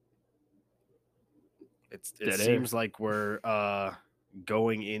 It Dead air. seems like we're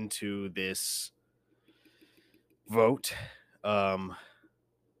going into this vote, and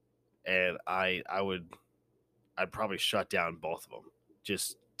I'd probably shut down both of them.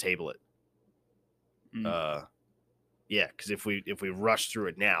 Just table it. Yeah, because if we rush through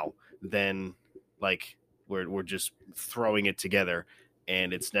it now, then like we're just throwing it together,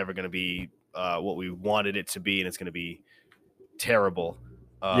 and it's never going to be what we wanted it to be, and it's going to be terrible.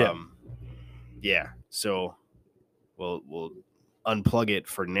 Yeah. So we'll unplug it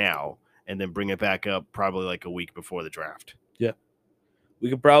for now, and then bring it back up probably like a week before the draft. We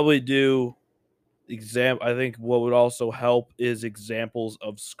could probably do I think what would also help is examples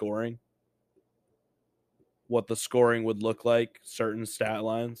of scoring. What the scoring would look like, certain stat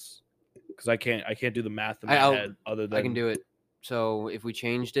lines. Because I can't do the math in my head other than I can do it. So if we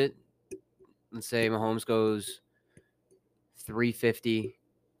changed it, let's say Mahomes goes 350,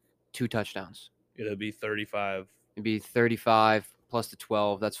 2 touchdowns. It'd be 35. It'd be 35 plus the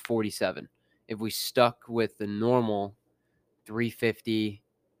 12. That's 47. If we stuck with the normal 350,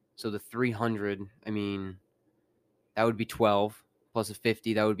 so the 300, I mean, that would be 12 plus a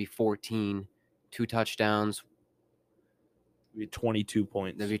 50. That would be 14. 2 touchdowns. It'd be 22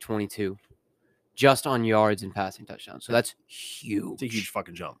 points. That'd be 22, just on yards and passing touchdowns. So that's huge. It's a huge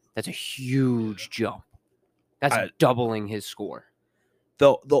fucking jump. That's a huge jump. That's I- doubling his score.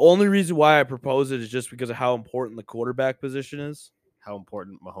 The only reason why I propose it is just because of how important the quarterback position is. How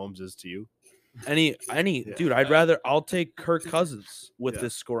important Mahomes is to you? Any Yeah. dude, I'll take Kirk Cousins with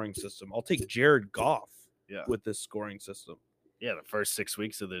this scoring system. I'll take Jared Goff Yeah. with this scoring system. Yeah, the first 6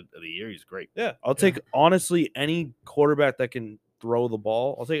 weeks of the year, he's great. Yeah, I'll take honestly any quarterback that can throw the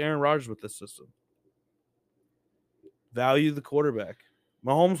ball. I'll take Aaron Rodgers with this system. Value the quarterback.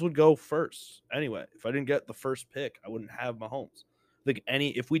 Mahomes would go first anyway. If I didn't get the first pick, I wouldn't have Mahomes. I think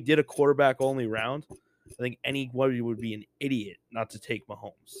if we did a quarterback only round, I think anybody would be an idiot not to take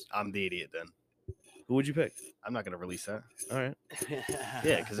Mahomes. I'm the idiot then. Who would you pick? I'm not gonna release that. All right.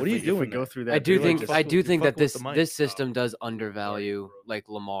 Yeah, because What are you if we doing go there? through that, I do through, like, think just- I do you're think that fucking with this the mic. this system does undervalue like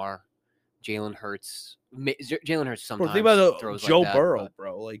Lamar, Jalen Hurts. Jalen Hurts Bro, sometimes think about throws Joe like that, Burrow, but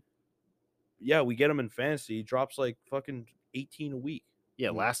bro. Like, yeah, we get him in fantasy. He drops like fucking 18 a week. yeah,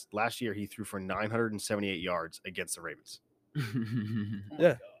 last year he threw for 978 yards against the Ravens.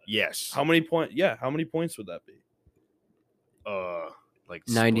 Yeah. Yes. How many points? Yeah, how many points would that be? Like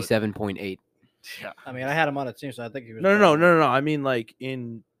split. 97.8. Yeah. I mean, I had him on a team, so I think he was. No. I mean, like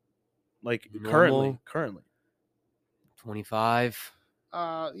Normal. currently. 25.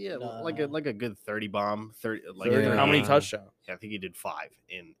 Yeah, Nah. like a good 30 bomb. 30. Like 30. How many Yeah. touchdowns? Yeah, I think he did 5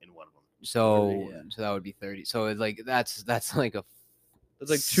 in one of them. So Yeah. so that would be 30. So it's like that's like a That's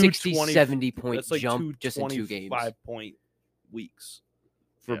like 60, 220 70 point that's like jump just in 2 games. 5-point weeks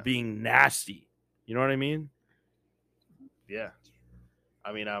for Yeah. being nasty. You know what I mean? Yeah.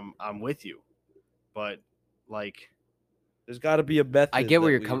 I mean, I'm with you, but like There's got to be a method. I get where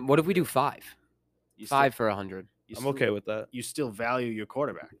that you're we- coming. What if we do 5? you 5 for 100. you I'm still- okay with that. You still value your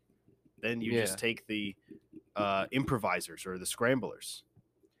quarterback. Then you Yeah. just take the improvisers or the scramblers.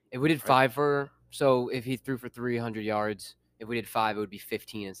 If we did Right. 5 so if he threw for 300 yards, if we did 5 it would be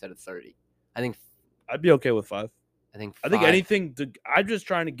 15 instead of 30. I think I'd be okay with 5. I think I think 5 anything. I'm just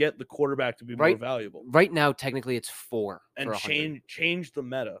trying to get the quarterback to be more Right. valuable right now technically it's 4 and for 100. change the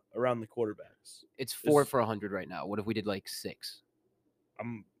meta around the quarterbacks. It's 4 is- for 100 right now. What if we did like 6? I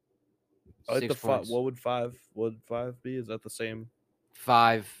like 6 the 5. points. What would 5 be? Is that the same?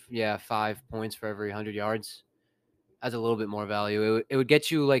 5, yeah, 5 points for every 100 yards. Has a little bit more value. It would get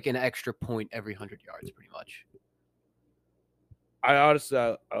you like an extra point every 100 yards, pretty much. I honestly,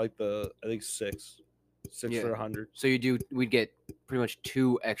 I think 6 Yeah. for 100 So we'd get pretty much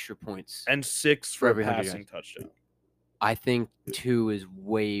 2 extra points. and 6 For for every every 100 passing touchdown. I think 2 is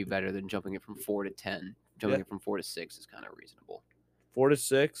way better than jumping it from 4 to 10. Jumping Yeah. it from 4 to 6 is kind of reasonable. 4 to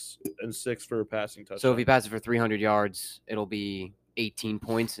 6 and 6 for a passing touchdown. So if he passes for 300 yards, it'll be 18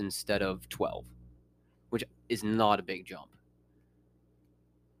 points instead of 12, which is not a big jump.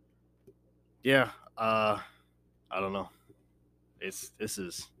 Yeah. I don't know. This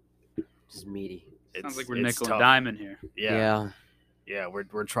is It's meaty. it's, Sounds like we're it's nickel tough. and diming here. Yeah. Yeah, we're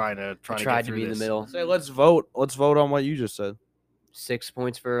trying to I get tried to through be in the this. middle. say let's vote. Let's vote on what you just said. 6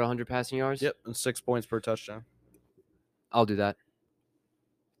 points for 100 passing yards. Yep, and 6 points per touchdown. I'll do that.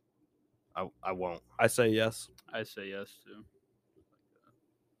 I won't. I say yes. I say yes too.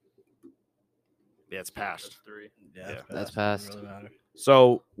 Yeah, it's That's passed. 3. Yeah. That's Doesn't passed. really matter.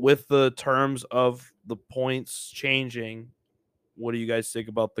 So with the terms of the points changing, what do you guys think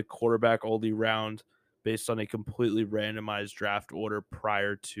about the quarterback only round based on a completely randomized draft order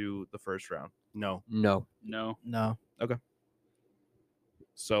prior to the first round? No. No. No. No.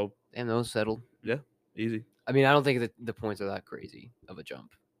 So Damn, those settled. easy. I mean, I don't think that the points are that crazy of a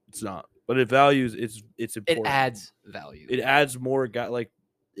jump. It's not, but it values. It's It important. adds value. It adds more guy. Like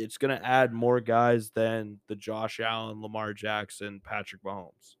it's gonna add more guys than the Josh Allen, Lamar Jackson, Patrick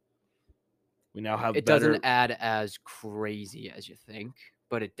Mahomes. We now have It better. doesn't add as crazy as you think,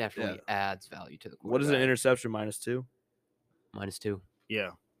 but it definitely adds value to the quarterback. What is an interception -2? -2.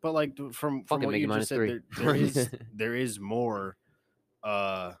 Yeah. But like from Fucking what make you it just said, -3. there is more. Do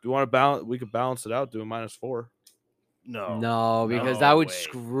you want to balance? We could balance it out. Do a -4. No. No, because No that would way.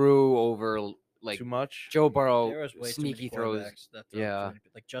 screw over like Too much. Joe There Burrow was way too sneaky many throws. quarterbacks that throw Yeah. too many-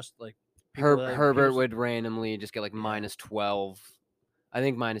 like just like people that Herbert use- would randomly just get like -12. I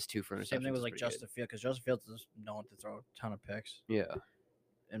think -2 for interceptions. Same thing with is like pretty good. Justin Fields because Justin Fields is known to throw a ton of picks, Yeah.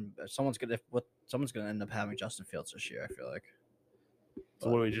 and someone's gonna end up having Justin Fields this year. I feel like. So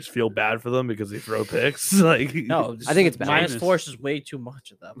what do we just feel bad for them because they throw picks? Like No, I think it's minus Jameis. 4 is just way too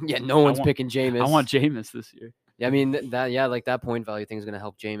much at that point. Yeah, no one's want- picking Jameis. I want Jameis this year. Yeah, I mean like that point value thing is gonna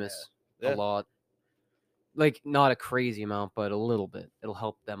help Jameis Yeah. a lot. Like not a crazy amount, but a little bit. It'll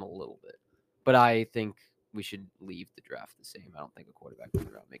help them a little bit. But I think we should leave the draft the same. I don't think a quarterback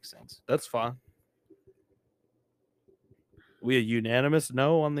round makes sense. That's fine. We a unanimous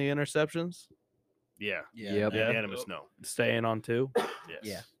no on the interceptions? Yeah. Yep. Yeah. Unanimous no. Staying on 2. Yes.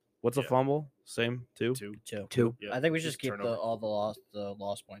 Yeah. What's a Yeah. fumble? Same 2. 2. Two. Yeah, I think we should just just keep turnover. all the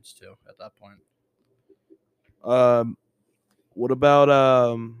lost points too at that point. What about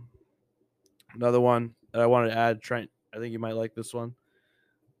another one that I wanted to add, Trent? I think you might like this one.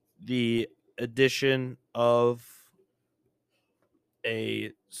 The addition of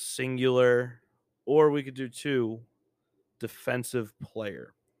a singular, or we could do 2 defensive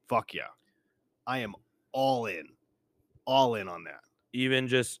player. Fuck yeah. I am all in on that. Even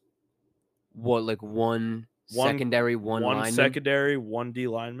just What, like one One- secondary, one lineman? secondary, 1 D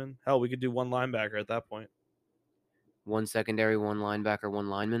lineman. Hell, we could do 1 linebacker at that point. One secondary, one linebacker, one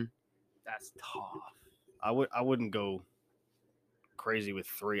lineman. That's tough. I wouldn't go crazy with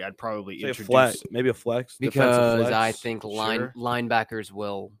 3. I'd probably Say a introduce flex, maybe a flex. defensive Because flex. I think Sure. linebackers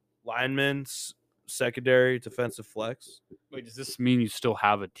will. linemen, secondary, defensive flex. Wait, does this mean you still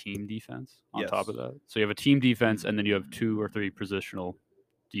have a team defense on top of Yes. that? So you have a team defense, and then you have 2 or 3 positional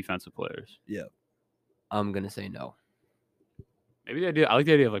defensive players. I'm gonna say no. Maybe the idea. I like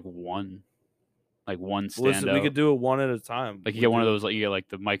the idea of like one standout. Listen, we could do it 1 at a time. like you We get one of do- those, like you get like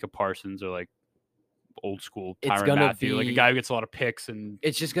the Micah Parsons or like old school It's Tyrann gonna Matthew, like a be- guy who gets a lot of picks and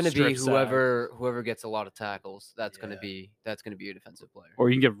It's just gonna be strip sacks. whoever gets a lot of tackles. That's Yeah. gonna be your defensive player. Or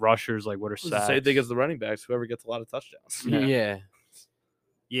you can get rushers like what are It's the sacks. same thing as the running backs. Whoever gets a lot of touchdowns. Yeah. Yeah.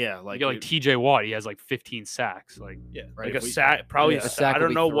 Yeah, you like get like TJ Watt. He has like 15 sacks. Like Yeah, Right, like if a we- sack. Probably yeah. a A sack. sack I will don't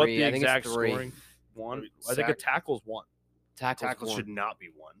be know what 3. the I think it's exact 3. scoring. 1. Sack- I think a tackle's 1. Tackles should not be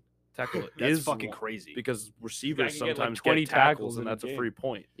 1. Tackle That's is fucking 1, crazy. because receivers can get, like, sometimes 20 get tackles, tackles and in a that's a game. free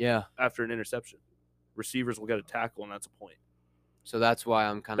point Yeah. after an interception. Receivers will get a tackle, and that's a point. So that's why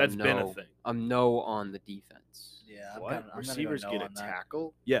I'm kind of That's no. been a thing. I'm no on the defense. Yeah, What? I'm Receivers gonna go get a on that.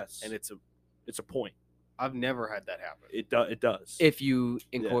 tackle, Yes, and it's a point. I've never had that happen. It does. If you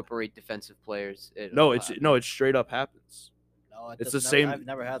incorporate defensive players, no, it straight up happens. No, It's does the same- I've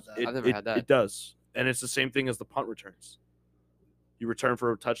never had that. It, I've never it- had that. It does, and it's the same thing as the punt returns. You return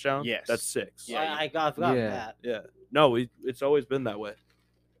for a touchdown. Yes. That's 6. Yeah, I forgot Yeah. that. Yeah. No, it's always been that way.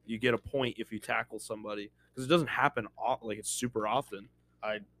 You get a point if you tackle somebody because it doesn't happen like it's super often.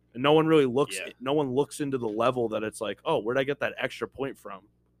 And no one really looks. Yeah. No one looks into the level that it's like, oh, where'd I get that extra point from?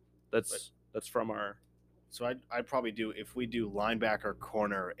 That's from our. So I'd probably do, if we do linebacker,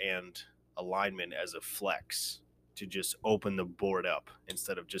 corner, and a lineman as a flex, to just open the board up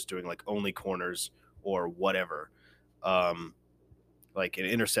instead of just doing like only corners or whatever. Like an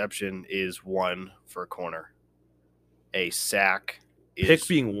interception is 1 for a corner. A sack is Pick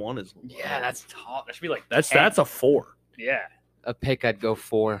being 1 is low. yeah, that's tough. That should be like that's 10. a 4. Yeah. A pick, I'd go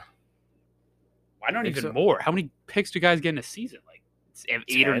 4. Why not Think even so. more? How many picks do guys get in a season? Like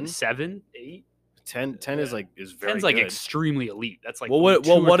 8 or 10? 7, 8. 10 is like is very 10's like good. extremely elite. That's like Well, only what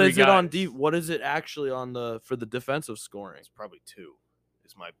 2 or what 3 is it on guys. D? What is it actually on for the defensive scoring? It's probably 2.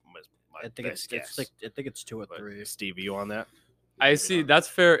 Is my I think best guess. I think it's 2 or But 3. Steve, you on that? I see. That's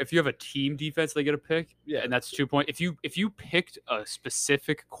fair. If you have a team defense, they get a pick. Yeah. and that's 2 points. If you picked a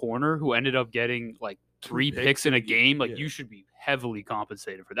specific corner who ended up getting like 3 picks picks in in a a game, like yeah. you should be heavily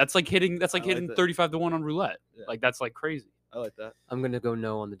compensated for. That's like hitting. That's like I like hitting that. 35-1 on roulette. Yeah. Like that's like crazy. I like that. I'm gonna go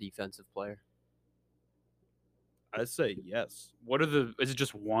no on the defensive player. I'd say yes. What are the? Is it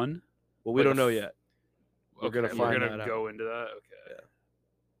just 1? Well, we Like a don't know f- yet. We're gonna Okay, find We're that gonna out. go into that. Okay.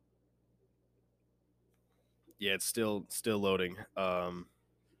 Yeah, it's still loading. Trying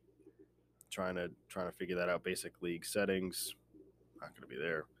to figure that out. Basic league settings, not gonna be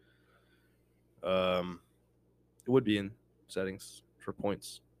there. It would be in settings for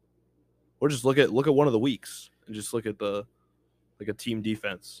points, or just look at one of the weeks and just look at the like a team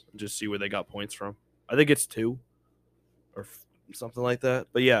defense and just see where they got points from. I think it's 2 or something like that.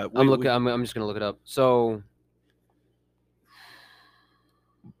 But yeah, I'm just gonna look it up. So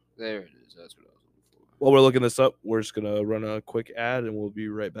there it is. That's what I was looking for. while we're looking this up, we're just gonna run a quick ad and we'll be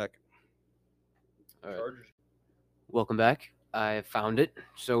right back. All right. Welcome back. I found it.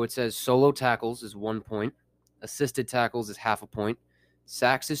 So it says solo tackles is 1 point, assisted tackles is half a point,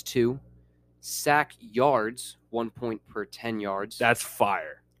 sacks is 2, sack yards 1 point per 10 yards. That's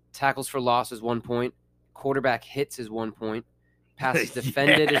fire. Tackles for loss is 1 point, quarterback hits is 1 point, passes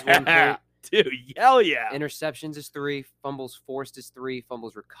defended is 1 Yeah, point, dude. Hell yeah. interceptions is 3, fumbles forced is 3,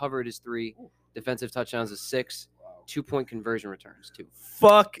 fumbles recovered is 3, defensive touchdowns is 6, 2-point conversion returns too.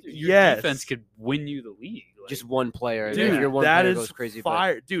 Fuck Dude, your yes. defense could win you the league. Like, Just one player. If Dude, your one that player is goes crazy,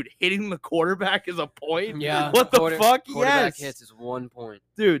 fire. Dude, hitting the quarterback is a point? Yeah. What the fuck? Quarterback Yes. hits is 1 point.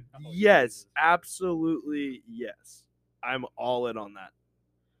 Dude, Oh, yes. Absolutely yes. I'm all in on that.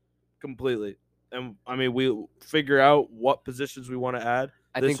 Completely. And I mean, we figure out what positions we want to add.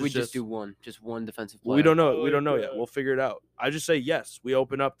 I This think we is just do one defensive player. We don't know. Oh, We don't know yeah. yet. We'll figure it out. I just say yes. We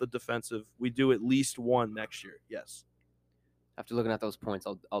open up the defensive. We do at least one next year. Yes. After looking at those points,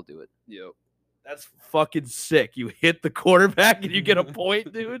 I'll do it. Yep. That's fucking sick. You hit the quarterback and you get a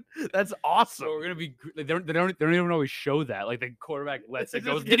point, dude. That's awesome. So we're gonna be. They don't even always show that. Like the quarterback lets it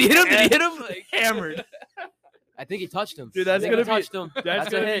go. Just Did he hit him? Did he hit him? Like, hammered. I think he touched him. Dude, I that's think he gonna be- touched him. That's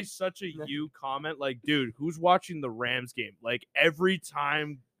a gonna be hit. such a you comment. Like, dude, who's watching the Rams game? Like every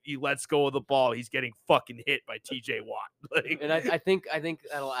time he lets go of the ball, he's getting fucking hit by TJ Watt. Like, And I think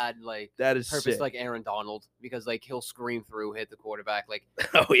that'll add like that is purpose sick. like Aaron Donald because like he'll scream through, hit the quarterback. Like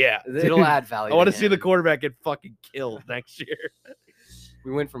Oh yeah, it'll add value. I want to to see the him. quarterback get fucking killed next year.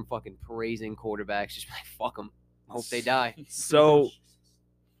 We went from fucking praising quarterbacks, just like fuck them, hope they die. So,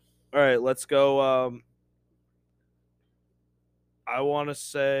 all right, let's go. I want to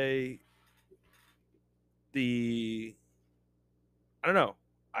say I don't know.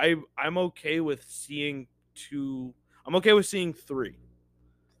 I'm okay with seeing two. I'm okay with seeing three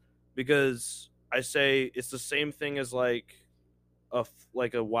because I say it's the same thing as like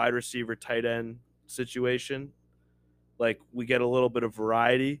a wide receiver tight end situation. Like we get a little bit of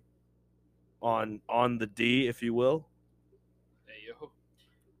variety on the D, if you will. Hey, yo.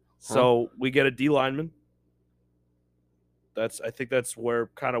 So we get a D lineman. I think that's where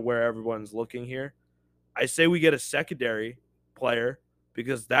everyone's looking here. I say we get a secondary player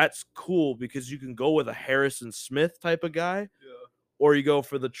because that's cool because you can go with a Harrison Smith type of guy, or you go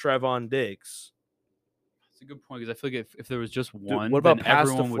for the Trevon Diggs. That's a good point because I feel like if there was just Dude, one, what about then pass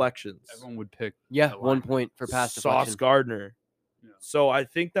everyone deflections? everyone would pick. Yeah, that 1 line. point for pass Sauce deflection. Gardner. Yeah. So I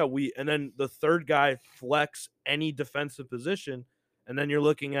think that and then the third guy flex any defensive position, and then you're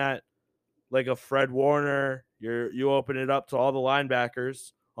looking at like a Fred Warner. You open it up to all the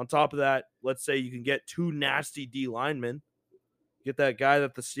linebackers. On top of that, let's say you can get two nasty D linemen. Get that guy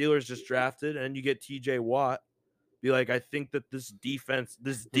that the Steelers just drafted, and you get TJ Watt. Be like, I think that this defense,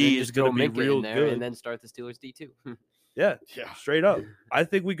 this And then D is just going throw to be Minka in real there good. and then start the Steelers D too. Yeah, Yeah. straight up. I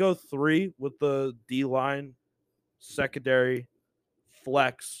think we go 3 with the D line, secondary,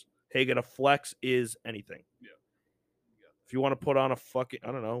 flex. Hey, get a flex is anything. Yeah. If you want to put on a fucking,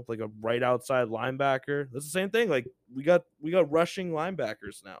 I don't know, like a right outside linebacker, that's the same thing. Like we got rushing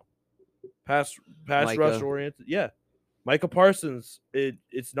linebackers now. Pass rush Micah. oriented. Yeah. Micah Parsons,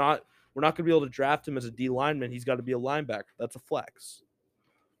 it's not, we're not going to be able to draft him as a D lineman. He's got to be a linebacker. That's a flex.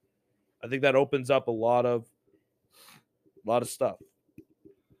 I think that opens up a lot of stuff.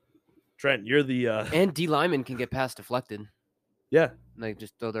 Trent, you're the And D linemen can get pass deflected. yeah. Like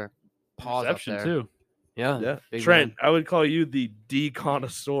just throw their paws up Interception there. too. Yeah. big Trent, man. I would call you the D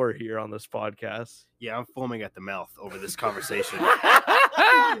connoisseur here on this podcast. Yeah, I'm foaming at the mouth over this conversation.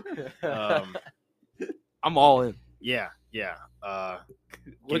 um, I'm all in. yeah. What'd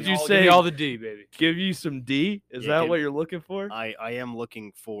Give you me say? all the D, baby. Give you some D? Is Yeah, that give- what you're looking for? I am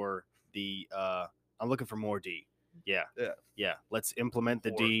looking for the I'm looking for more D. Yeah. Yeah. Yeah. Let's implement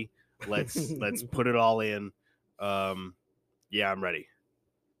the More. D. Let's put it all in. Yeah, I'm ready.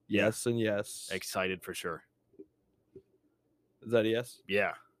 Yes and yes. Excited for sure. Is that a yes?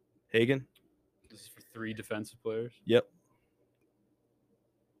 Yeah. Hagen? This is for 3 defensive players. Yep.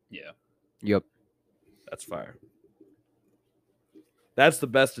 Yeah. Yep. That's fire. That's the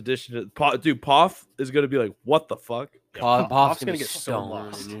best addition to dude. Poff is gonna be like, what the fuck? Yeah, Poff's Poff's gonna gonna be get so stoned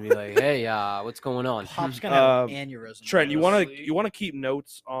lost. and be like, "Hey, what's going on?" Pop's gonna have Um, an aneurysm. Trent, you Honestly- wanna keep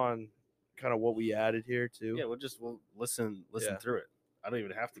notes on kind of what we added here too? Yeah, we'll listen Yeah. through it. I don't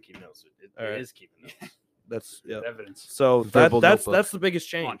even have to keep notes. It All right. is keeping notes. That's yeah. Evidence So Verbal that's notebook. the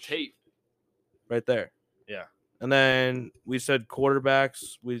biggest on change tape. right there. Yeah. And then we said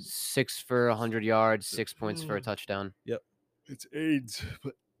quarterbacks. 6 for 100 yards, 6 points for a touchdown. It's AIDS,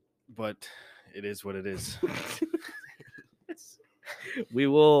 but it is what it is.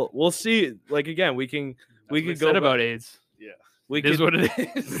 We'll see. Like again, we can We go said back- about AIDS. we It is can- what it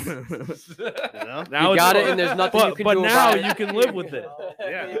is. You know? now You it's got it, fine. and there's nothing but, you can but do now about it. you can live with it.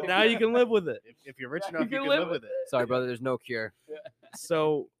 Yeah. Now you can live with it. If you're rich enough, you can live with it. Sorry, brother. There's no cure.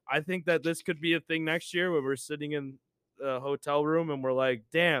 So I think that this could be a thing next year where we're sitting in a hotel room and we're like,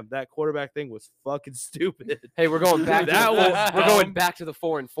 damn, that quarterback thing was fucking stupid. Hey, we're going back. That to the was we're going dumb. back to the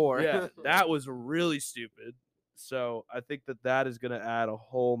 4 and 4. Yeah, that was really stupid. So I think that is going to add a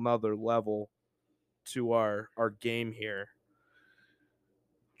whole nother level to our game here.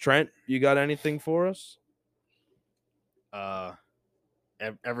 Trent, you got anything for us?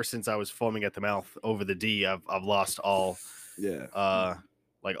 Ever since I was foaming at the mouth over the D, I've lost all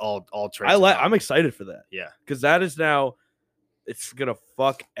like all traits. I'm excited for that. Yeah. Because that is now it's gonna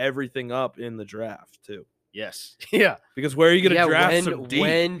fuck everything up in the draft too. Yes. Yeah. Because where are you gonna draft when, some D?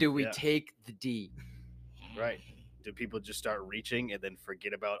 When do we Yeah. take the D? Right. Do people just start reaching and then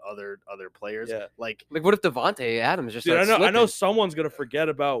forget about other players? Yeah. Like Like, what if Devontae Adams just Dude, I starts know slipping? someone's gonna forget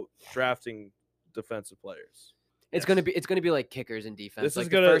about drafting defensive players. It's gonna be like kickers in defense. This is Like,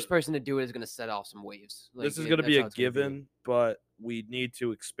 gonna- the first person to do it is gonna set off some waves. Like, This is gonna be that's a how it's gonna given, but we need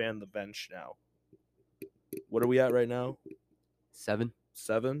to expand the bench now. What are we at right now? 7.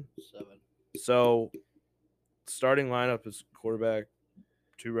 7. 7. So starting lineup is quarterback,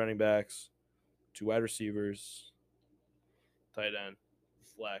 2 running backs, 2 wide receivers, tight end,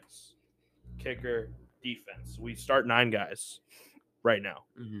 flex, kicker, defense. We start 9 guys right now.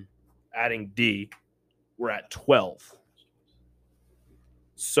 Mhm. Adding D, we're at 12.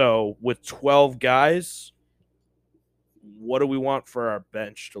 So with 12 guys, what do we want for our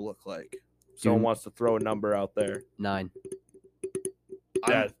bench to look like? Someone Dude. wants to throw a number out there. 9.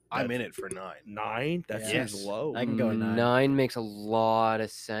 I'm That- in it for 9. 9? That Yeah. seems low. I can go 9. 9 makes a lot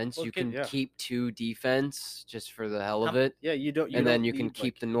of sense. Well, You can- can yeah. keep 2 defense just for the hell of How- it. Yeah, you don't. And then don't you can need,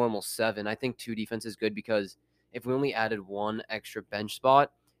 keep like, the normal 7. I think 2 defense is good because if we only added 1 extra bench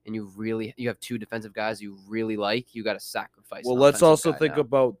spot and you have 2 defensive guys you really like, you got to sacrifice. Well, an let's offensive also guy think now.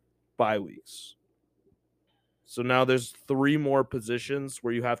 about bye weeks. So now there's 3 more positions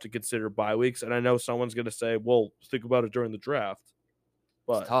where you have to consider bye weeks, and I know someone's going to say, "Well, think about it during the draft."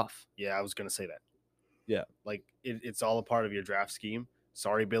 But It's tough. Yeah, I was gonna say that. Yeah. Like it's all a part of your draft scheme.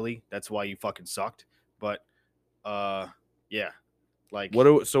 Sorry, Billy. That's why you fucking sucked. But yeah. Like what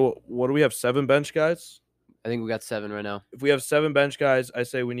do we have 7 bench guys? I think we got 7 right now. If we have 7 bench guys, I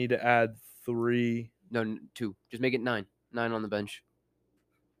say we need to add 3. No, 2. Just make it 9. 9 on the bench.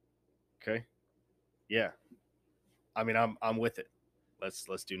 Okay. Yeah. I mean, I'm with it. Let's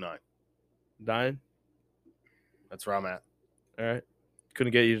do 9. 9. That's where I'm at. All right.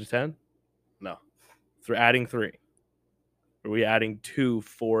 Couldn't get you to 10? No. Through adding 3. Are we adding 2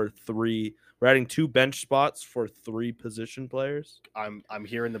 for 3? We're adding 2 bench spots for 3 position players. I'm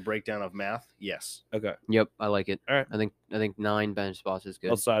hearing the breakdown of math. Yes. Okay. Yep, I like it. All right. I think 9 bench spots is good.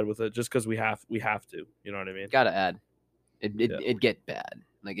 I'll side with it just because we have to. You know what I mean? Gotta add. It'd Yeah. get bad.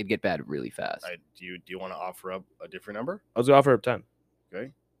 Like, it'd get bad really fast. Do you want to offer up a different number? I was gonna offer up 10.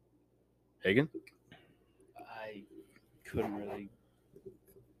 Okay. Hagen? I couldn't really.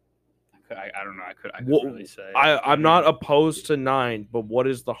 I don't know. I couldn't What- really say. I'm not opposed to 9, but what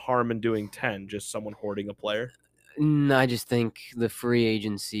is the harm in doing 10? Just someone hoarding a player? I just think the free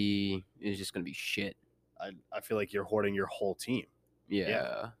agency is just gonna be shit. I feel like you're hoarding your whole team.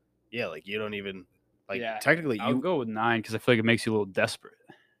 Yeah. Yeah, like you don't even like Yeah, technically I'll you go with 9 because I feel like it makes you a little desperate.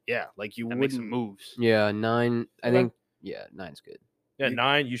 yeah, like you That makes some wouldn't moves. Yeah, 9. I Okay. think. Yeah, 9's good. Yeah, You-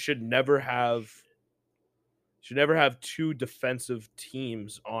 9. You should never have 2 defensive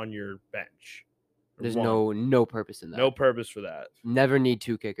teams on your bench. Or There's one. no purpose in that. no purpose for that. Never need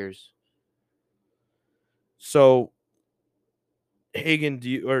 2 kickers. So, Hagen,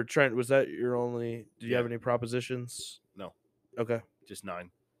 or Trent, was that your only? Do you Yeah. have any propositions? No. Okay, just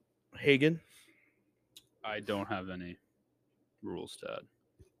 9. Hagen, I don't have any rules to add.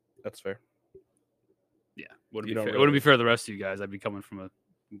 that's fair. Yeah, wouldn't You be don't fair. It wouldn't really- be fair to the rest of you guys. I'd be coming from a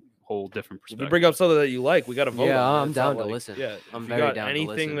whole different If perspective. you bring up something that you like, we got to vote. Yeah, on it. I'm It's not down to like- listen. Yeah, I'm if very you got down to anything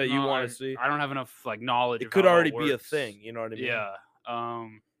listen. that you No, want I- to see. I don't have enough knowledge. It of could how all already be a works. thing. You know what I mean? Yeah.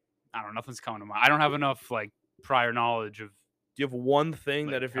 I don't know. Nothing's coming to mind. I don't have enough like prior knowledge of. Do you have one thing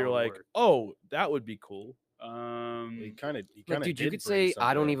Like, that if how you're it like, works. oh, that would be cool? He Um, kind of Like, dude, you could say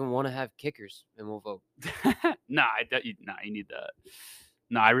I don't even want to have kickers, and we'll vote. you need that.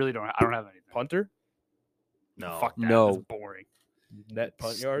 No, I really don't. I don't have anything. Punter, No. Fuck that. No. That's boring. net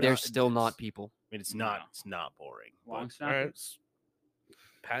punt yard. They're still not people. I mean, it's not No. it's not boring. but- Long All snapper. right.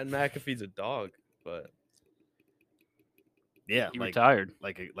 Pat McAfee's a dog, but yeah, He like retired.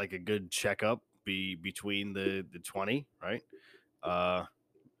 like a good checkup between the 20, right? Sauce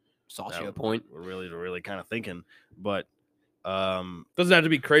That you a w- point. We're really kind of thinking, but doesn't have to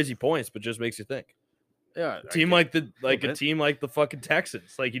be crazy points, but just makes you think. yeah, Team I like a bit. team like the fucking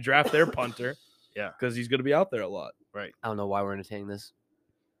Texans, like you draft their punter, Yeah. because he's going to be out there a lot. I don't know why we're entertaining this.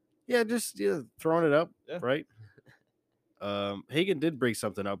 just throwing it up, Yeah. right? Hagen did bring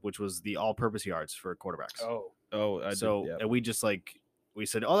something up, which was the all-purpose yards for quarterbacks. Oh, so did, yeah. and we just we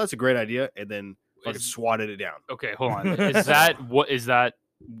said, oh, that's a great idea, and then fucking Is- swatted it down. Okay, hold on. Is that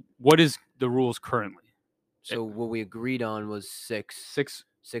what is the rules currently? So what we agreed on was 6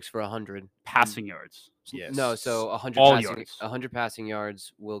 6 for 100. passing yards. Yes. No, so 100 All passing, yards. 100 passing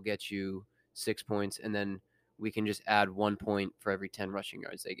yards will get you 6 points, and then we can just add 1 point for every 10 rushing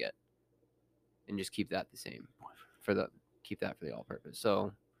yards they get, and just keep that the same for the all-purpose.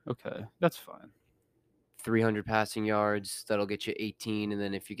 So Okay, that's fine. 300 passing yards, that'll get you 18, and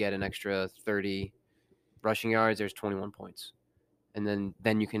then if you get an extra 30 rushing yards, there's 21 points, and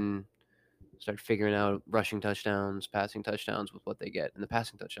then you can start figuring out rushing touchdowns, passing touchdowns with what they get, and the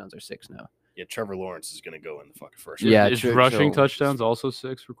passing touchdowns are 6 now. Yeah, Trevor Lawrence is going to go in the fucking first. Yeah, is true, rushing so- touchdowns also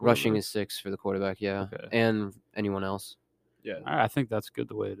 6 for Rushing quarterback? is 6 for the quarterback, yeah, Okay. and anyone else. Yeah, I think that's good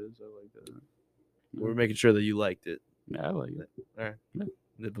the way it is. I like that. we're making sure that you liked it. Yeah, I like it.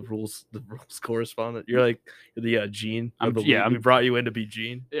 The rules correspondent. You're like the Gene. I'm- the yeah, league. I'm- We brought you in to be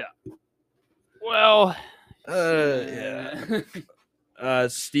Gene. Well, Yeah.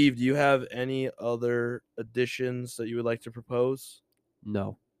 Steve, do you have any other additions that you would like to propose?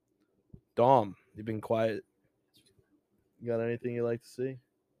 No. Dom, you've been quiet. You got anything you'd like to see?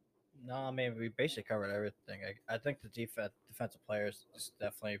 No, I mean we basically covered everything. I think the defensive players is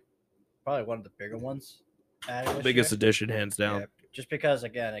definitely probably one of the bigger ones. added this Biggest year. addition, hands down. Yeah, just because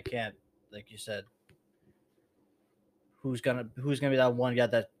again, I can't, like you said, who's gonna be that one guy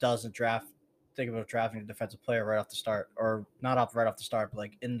that doesn't think about drafting a defensive player right off the start, or not right off the start, but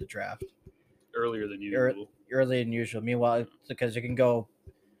like in the draft earlier than Ear- usual. early and usual. Meanwhile, because they can go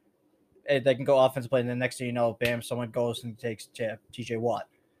offensive play, and then next thing you know, bam, someone goes and takes TJ Watt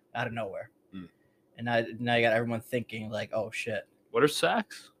out of nowhere, and now you got everyone thinking like, oh shit, What are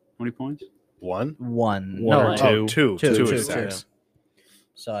sacks? How many points? One? One no, or like- two. Oh, two. Two, Two two, is sacks.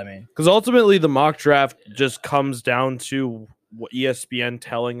 So I mean, Because ultimately, the mock draft just comes down to what E ESPN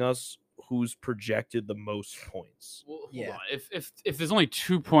telling us who's projected the most points. Well, hold Yeah. on. If there's only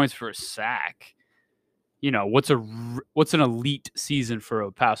 2 points for a sack, what's an elite season for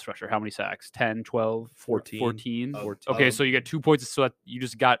a pass rusher? How many sacks? 10, 12, 14. 14? 14. Okay, so you get 2 points, so that you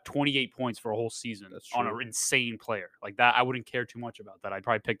just got 28 points for a whole season That's on true. an insane player. Like that, I wouldn't care too much about that. I'd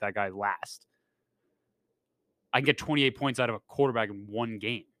probably pick that guy last. I can get 28 points out of a quarterback in one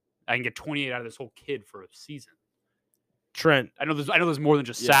game. I can get 28 out of this whole kid for a season. Trent, I know there's more than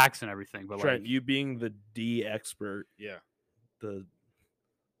just Yeah. sacks and everything, but Trent, like you being the D expert, Yeah. I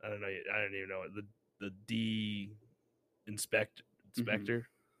don't even know it. The D inspector.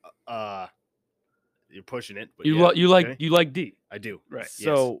 You're pushing it. But you yeah, like okay. D. I do. Right. Yes.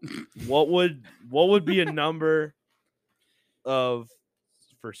 So, what would be a number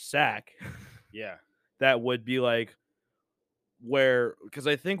for sack yeah. that would be like where, because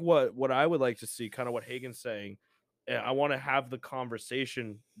I think what I would like to see, kind of what Hagen's saying, I want to have the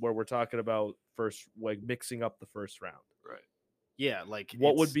conversation where we're talking about first, like mixing up the first round. Yeah. Like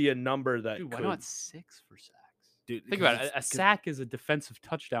What would it's- be a number that Dude, why could, not 6 for sacks? dude, Think because about it. it's- A sack is a defensive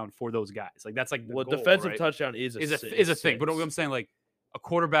touchdown for those guys. Like that's like the well, goal, defensive right? touchdown is is a si- thing. But what six. I'm saying, like a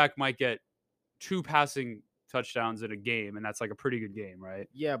quarterback might get 2 passing touchdowns in a game, and that's like a pretty good game, right?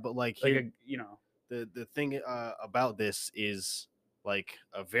 Yeah, but like, Like here, the thing about this is like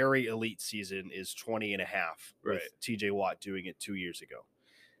a very elite season is 20 and a half with Right. TJ Watt doing it 2 years ago.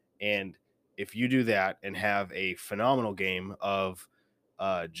 And if you do that and have a phenomenal game of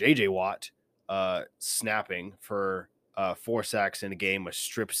JJ Watt snapping for 4 sacks in a game, a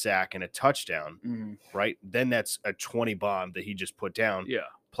strip sack, and a touchdown, right? Then that's a 20 bomb that he just put down, Yeah,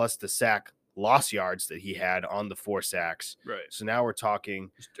 plus the sack loss yards that he had on the 4 sacks. right. So now we're talking,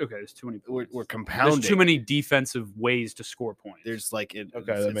 Okay, there's too many. we're Points. compounding. There's too many defensive ways to score points. There's like it.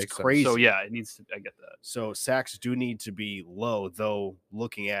 Okay, it's that makes sense. crazy. so yeah, it needs to. I get that. So sacks do need to be low, though.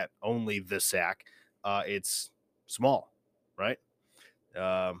 Looking at only the sack, it's small, right?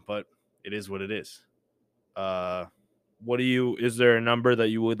 But it is what it is. Is there a number that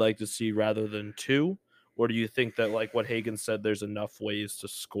you would like to see rather than 2? Or do you think that, like what Hagen said, there's enough ways to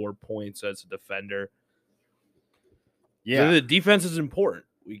score points as a defender? Yeah, The defense is important.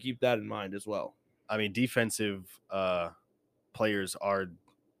 We keep that in mind as well. I mean, defensive players are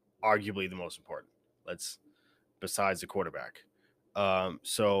arguably the most important. Besides the quarterback.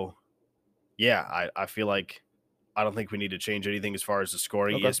 So yeah, I feel like I don't think we need to change anything as far as the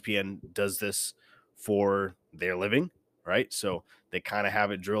scoring. Okay. ESPN does this for their living, right? So they kind of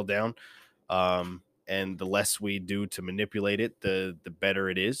have it drilled down. And the less we do to manipulate it, the better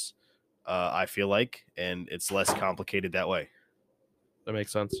it is. I feel like, and it's less complicated that way. That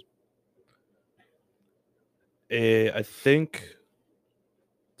makes sense. I think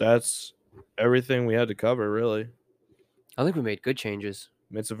that's everything we had to cover, really. I think we made good changes.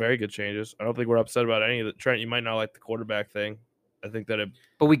 Made some very good changes. I don't think we're upset about any of it. Trent, you might not like the quarterback thing. I think that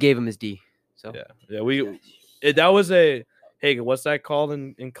But we gave him his D. So that was a hey, what's that called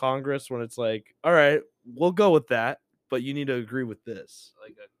in Congress when it's like, all right, we'll go with that, but you need to agree with this.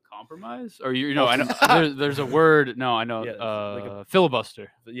 Like a compromise, or you know, I know there's a word. No, I know. Yeah, like a-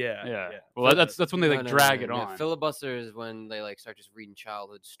 Filibuster. But yeah. Yeah. Well, that's when they No, like no, drag no, it no. on. Filibuster is when they like start just reading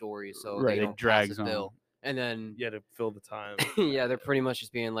childhood stories, so Right, they it don't pass drags this on. bill. And then Yeah, to fill the time. yeah, they're pretty much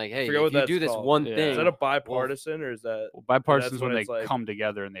just being like, hey, forget if what you that's do this called. one Yeah. thing, Is that a bipartisan or is that Well, bipartisan is when when they it's like- come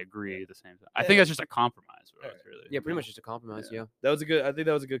together and they agree at the same time. I Yeah. think that's just a compromise. Bro, Alright. really. yeah, pretty much just a compromise. Yeah. that was a good? I think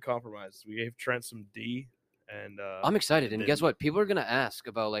that was a good compromise. We gave Trent some D, and I'm excited, and then- guess what? People are gonna ask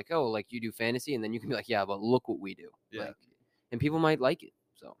about like, oh, like you do fantasy, and then you can be like, yeah, but look what we do. Yeah. Like, and people might like it.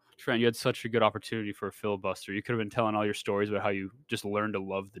 So Trent, you had such a good opportunity for a filibuster. You could have been telling all your stories about how you just learned to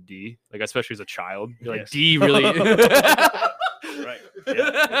love the D, like especially as a child. You're like Yes. D really. Right.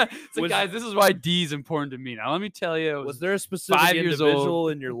 It's like, Was- guys, this is why D is important to me. Now, let me tell you. was there a specific 5 years individual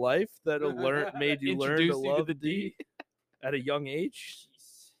old. in your life that made you learn to Introduced you to love the D at a young age?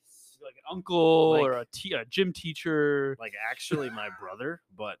 like an uncle Like- or a gym teacher? Like actually my brother,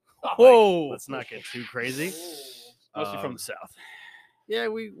 but Whoa! let's not get too crazy. Mostly from Um, the south. Yeah,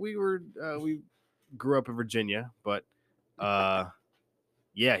 we grew up in Virginia, but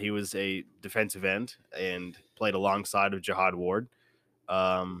yeah, he was a defensive end and played alongside of Jihad Ward.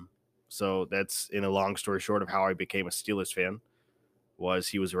 So that's in a long story short of how I became a Steelers fan. Was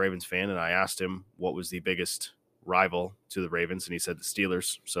he was a Ravens fan, and I asked him what was the biggest rival to the Ravens, and he said the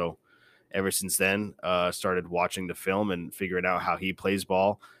Steelers. So ever since then, started watching the film and figuring out how he plays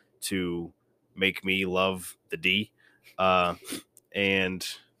ball to make me love the D. And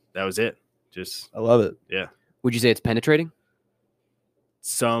that was it. Just I love it. would you say it's penetrating?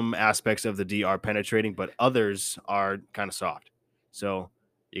 some aspects of the D are penetrating, but others are kind of soft. So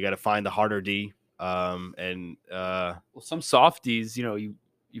you got to find the harder D. Well, some softies, you know, you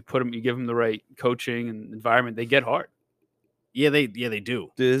put them, you give them the right coaching and environment, they get hard. they do.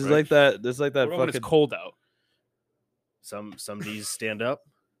 Dude, this is Right. like that. This is like that What about when it's fucking cold out? Some D's stand up.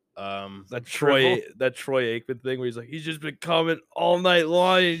 that Troy Aikman thing where he's like, he's just been coming all night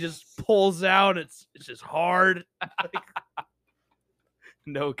long. And he just pulls out. It's just hard. Like,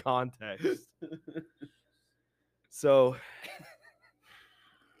 no context. So It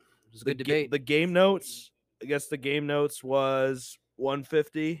was a good debate. the game notes. I guess the game notes was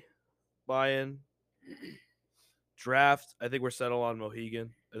 150 buy-in. Draft. I think we're settled on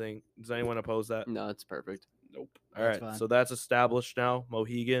Mohegan. I think. Does anyone oppose that? No, it's perfect. All That's right, fine. so that's established now.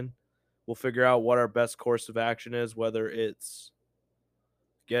 Mohegan. We'll figure out what our best course of action is, whether it's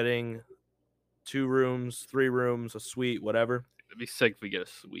getting 2 rooms, 3 rooms, a suite, whatever. It'd be sick if we get a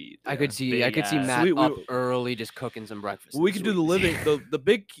suite. I could see Big ass. Matt Sweet, we- up early just cooking some breakfast. Well, we in could do the suite. living. The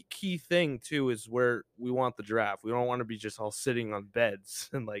big key thing too is where we want the draft. We don't want to be just all sitting on beds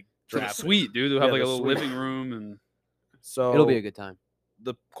and like So the drafting. suite, dude. They'll Yeah, have like a the little suite. living room and So It'll be a good time.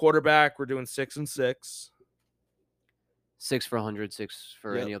 The quarterback, we're doing 6 and 6. 6 for 100, 6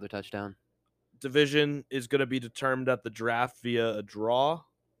 for Yep. any other touchdown. Division is going to be determined at the draft via a draw.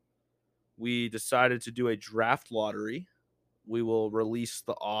 We decided to do a draft lottery. We will release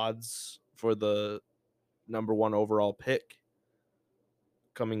the odds for the number 1 overall pick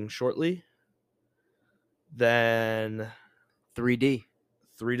coming shortly. Then 3D,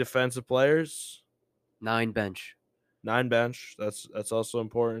 3 defensive players, 9 bench. 9 bench. That's also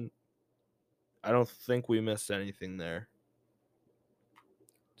important. I don't think we missed anything there.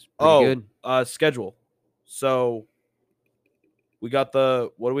 It's pretty good. Schedule. So we got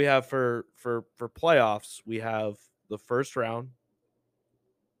what do we have for playoffs? We have the first round,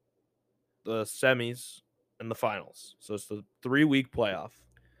 the semis, and the finals. So it's the 3-week playoff.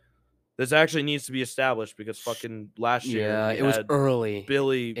 This actually needs to be established because fucking last year Yeah, we it was had early.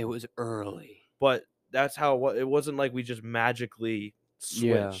 Billy, It was early. but that's how it wasn't like we just magically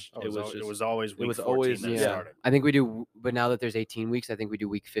Yeah. switched. Oh, it was it was always week was 14 always- that Yeah. started. I think we do, but now that there's 18 weeks, I think we do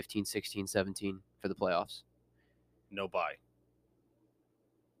week 15, 16, 17 for the playoffs. No bye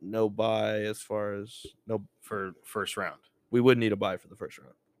no bye as far as no. for first round We would need a bye for the first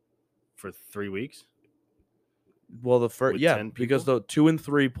round. for 3 weeks. Well, the first, With yeah, 10 because people? the 2 and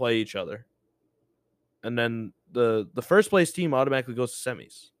 3 play each other, and then the first place team automatically goes to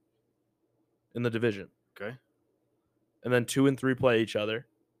semis in the division, Okay. and then 2 and 3 play each other,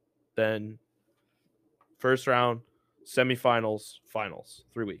 then first round, semifinals, finals,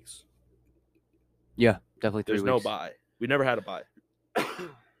 3 weeks. Yeah, definitely 3 There's weeks. no bye. We never had a bye.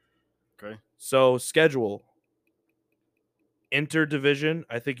 Okay. So schedule. Interdivision.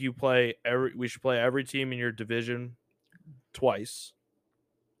 I think we should play every team in your division twice.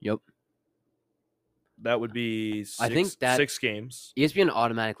 Yep. That would be I think that- 6 games. ESPN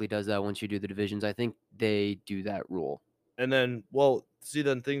automatically does that once you do the divisions. I think they do that rule. And then, well, see,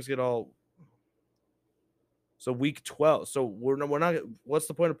 then things get all. So week 12. So we're not. What's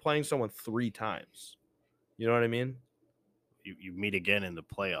the point of playing someone 3 times? You know what I mean? You meet again in the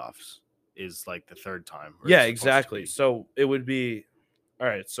playoffs is like the third time. or Yeah, it's supposed to exactly. be. So it would be, all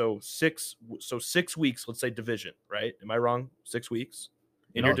right. So 6 weeks. Let's say division, right? Am I wrong? 6 weeks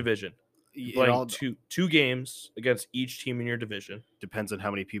in your No. division. It Playing all two games against each team in your division. depends on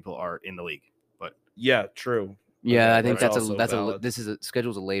how many people are in the league. But Yeah, true. Yeah, Okay, I think that's that's also a that's valid. a this is a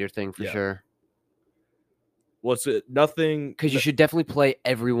schedule's a later thing for Yeah. sure. What's it? Nothing. Because you should definitely play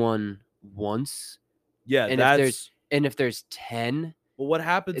everyone once, Yeah, and if that's. there's- and if there's 10, Well, what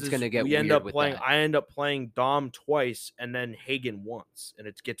happens It's is gonna get we end weird up with playing. that. I end up playing Dom twice and then Hagen once, and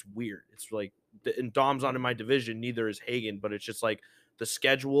it gets weird. It's like, and Dom's not in my division, neither is Hagen, but it's just like the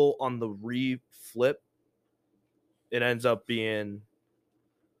schedule on the re-flip. It ends up being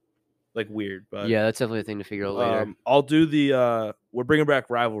like weird, but yeah, that's definitely a thing to figure out later. I'll do the. We're bringing back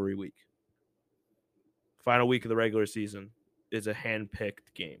rivalry week. Final week of the regular season is a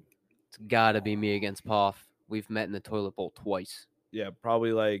hand-picked game. It's got to be me against Poff. We've met in the toilet bowl twice. Yeah,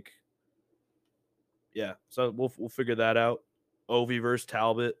 probably like. Yeah, so we'll figure that out. Ovi versus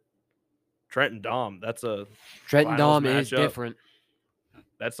Talbot, Trent and Dom. That's a Trent and Finals Dom is matchup. different.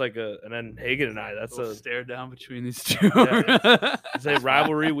 that's like a, and then Hagen and I. That's Little a stare down between these two. it's a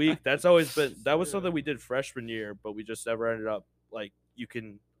rivalry week. That's always been that was something we did freshman year, but we just never ended up like you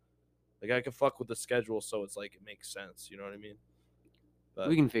can, like I can fuck with the schedule, so it's like it makes sense. You know what I mean? But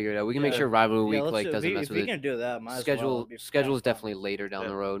We can figure it out. We can make Yeah. sure rivalry Yeah, week let's like do- doesn't if mess we with it. can do that, might as well. Schedule It'd be schedule is fun. definitely later down Yeah.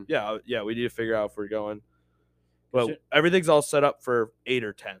 the road. yeah, we need to figure out if we're going. But it- everything's all set up for 8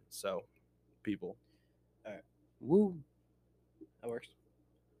 or 10. So people. Woo, That works.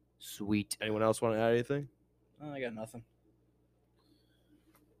 sweet. Anyone else want to add anything? Oh, I got nothing.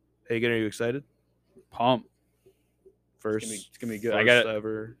 Hagen, are you excited? Pump. First, It's gonna be good. I first got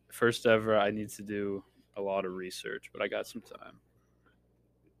ever. first ever. I need to do a lot of research, but I got some time.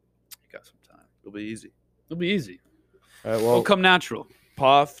 It'll be easy. It'll be easy. All right. It'll Well, come natural.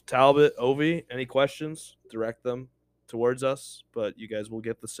 Poff, Talbot, Ovi, any questions? Direct them towards us, but you guys will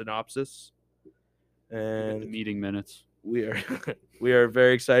get the synopsis. The And meeting minutes. we are we are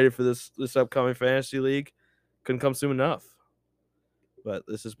very excited for this upcoming fantasy league. Couldn't come soon enough. But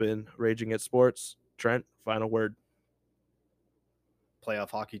this has been Raging at Sports. Trent, final word.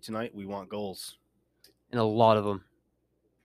 playoff hockey tonight, we want goals. And a lot of them.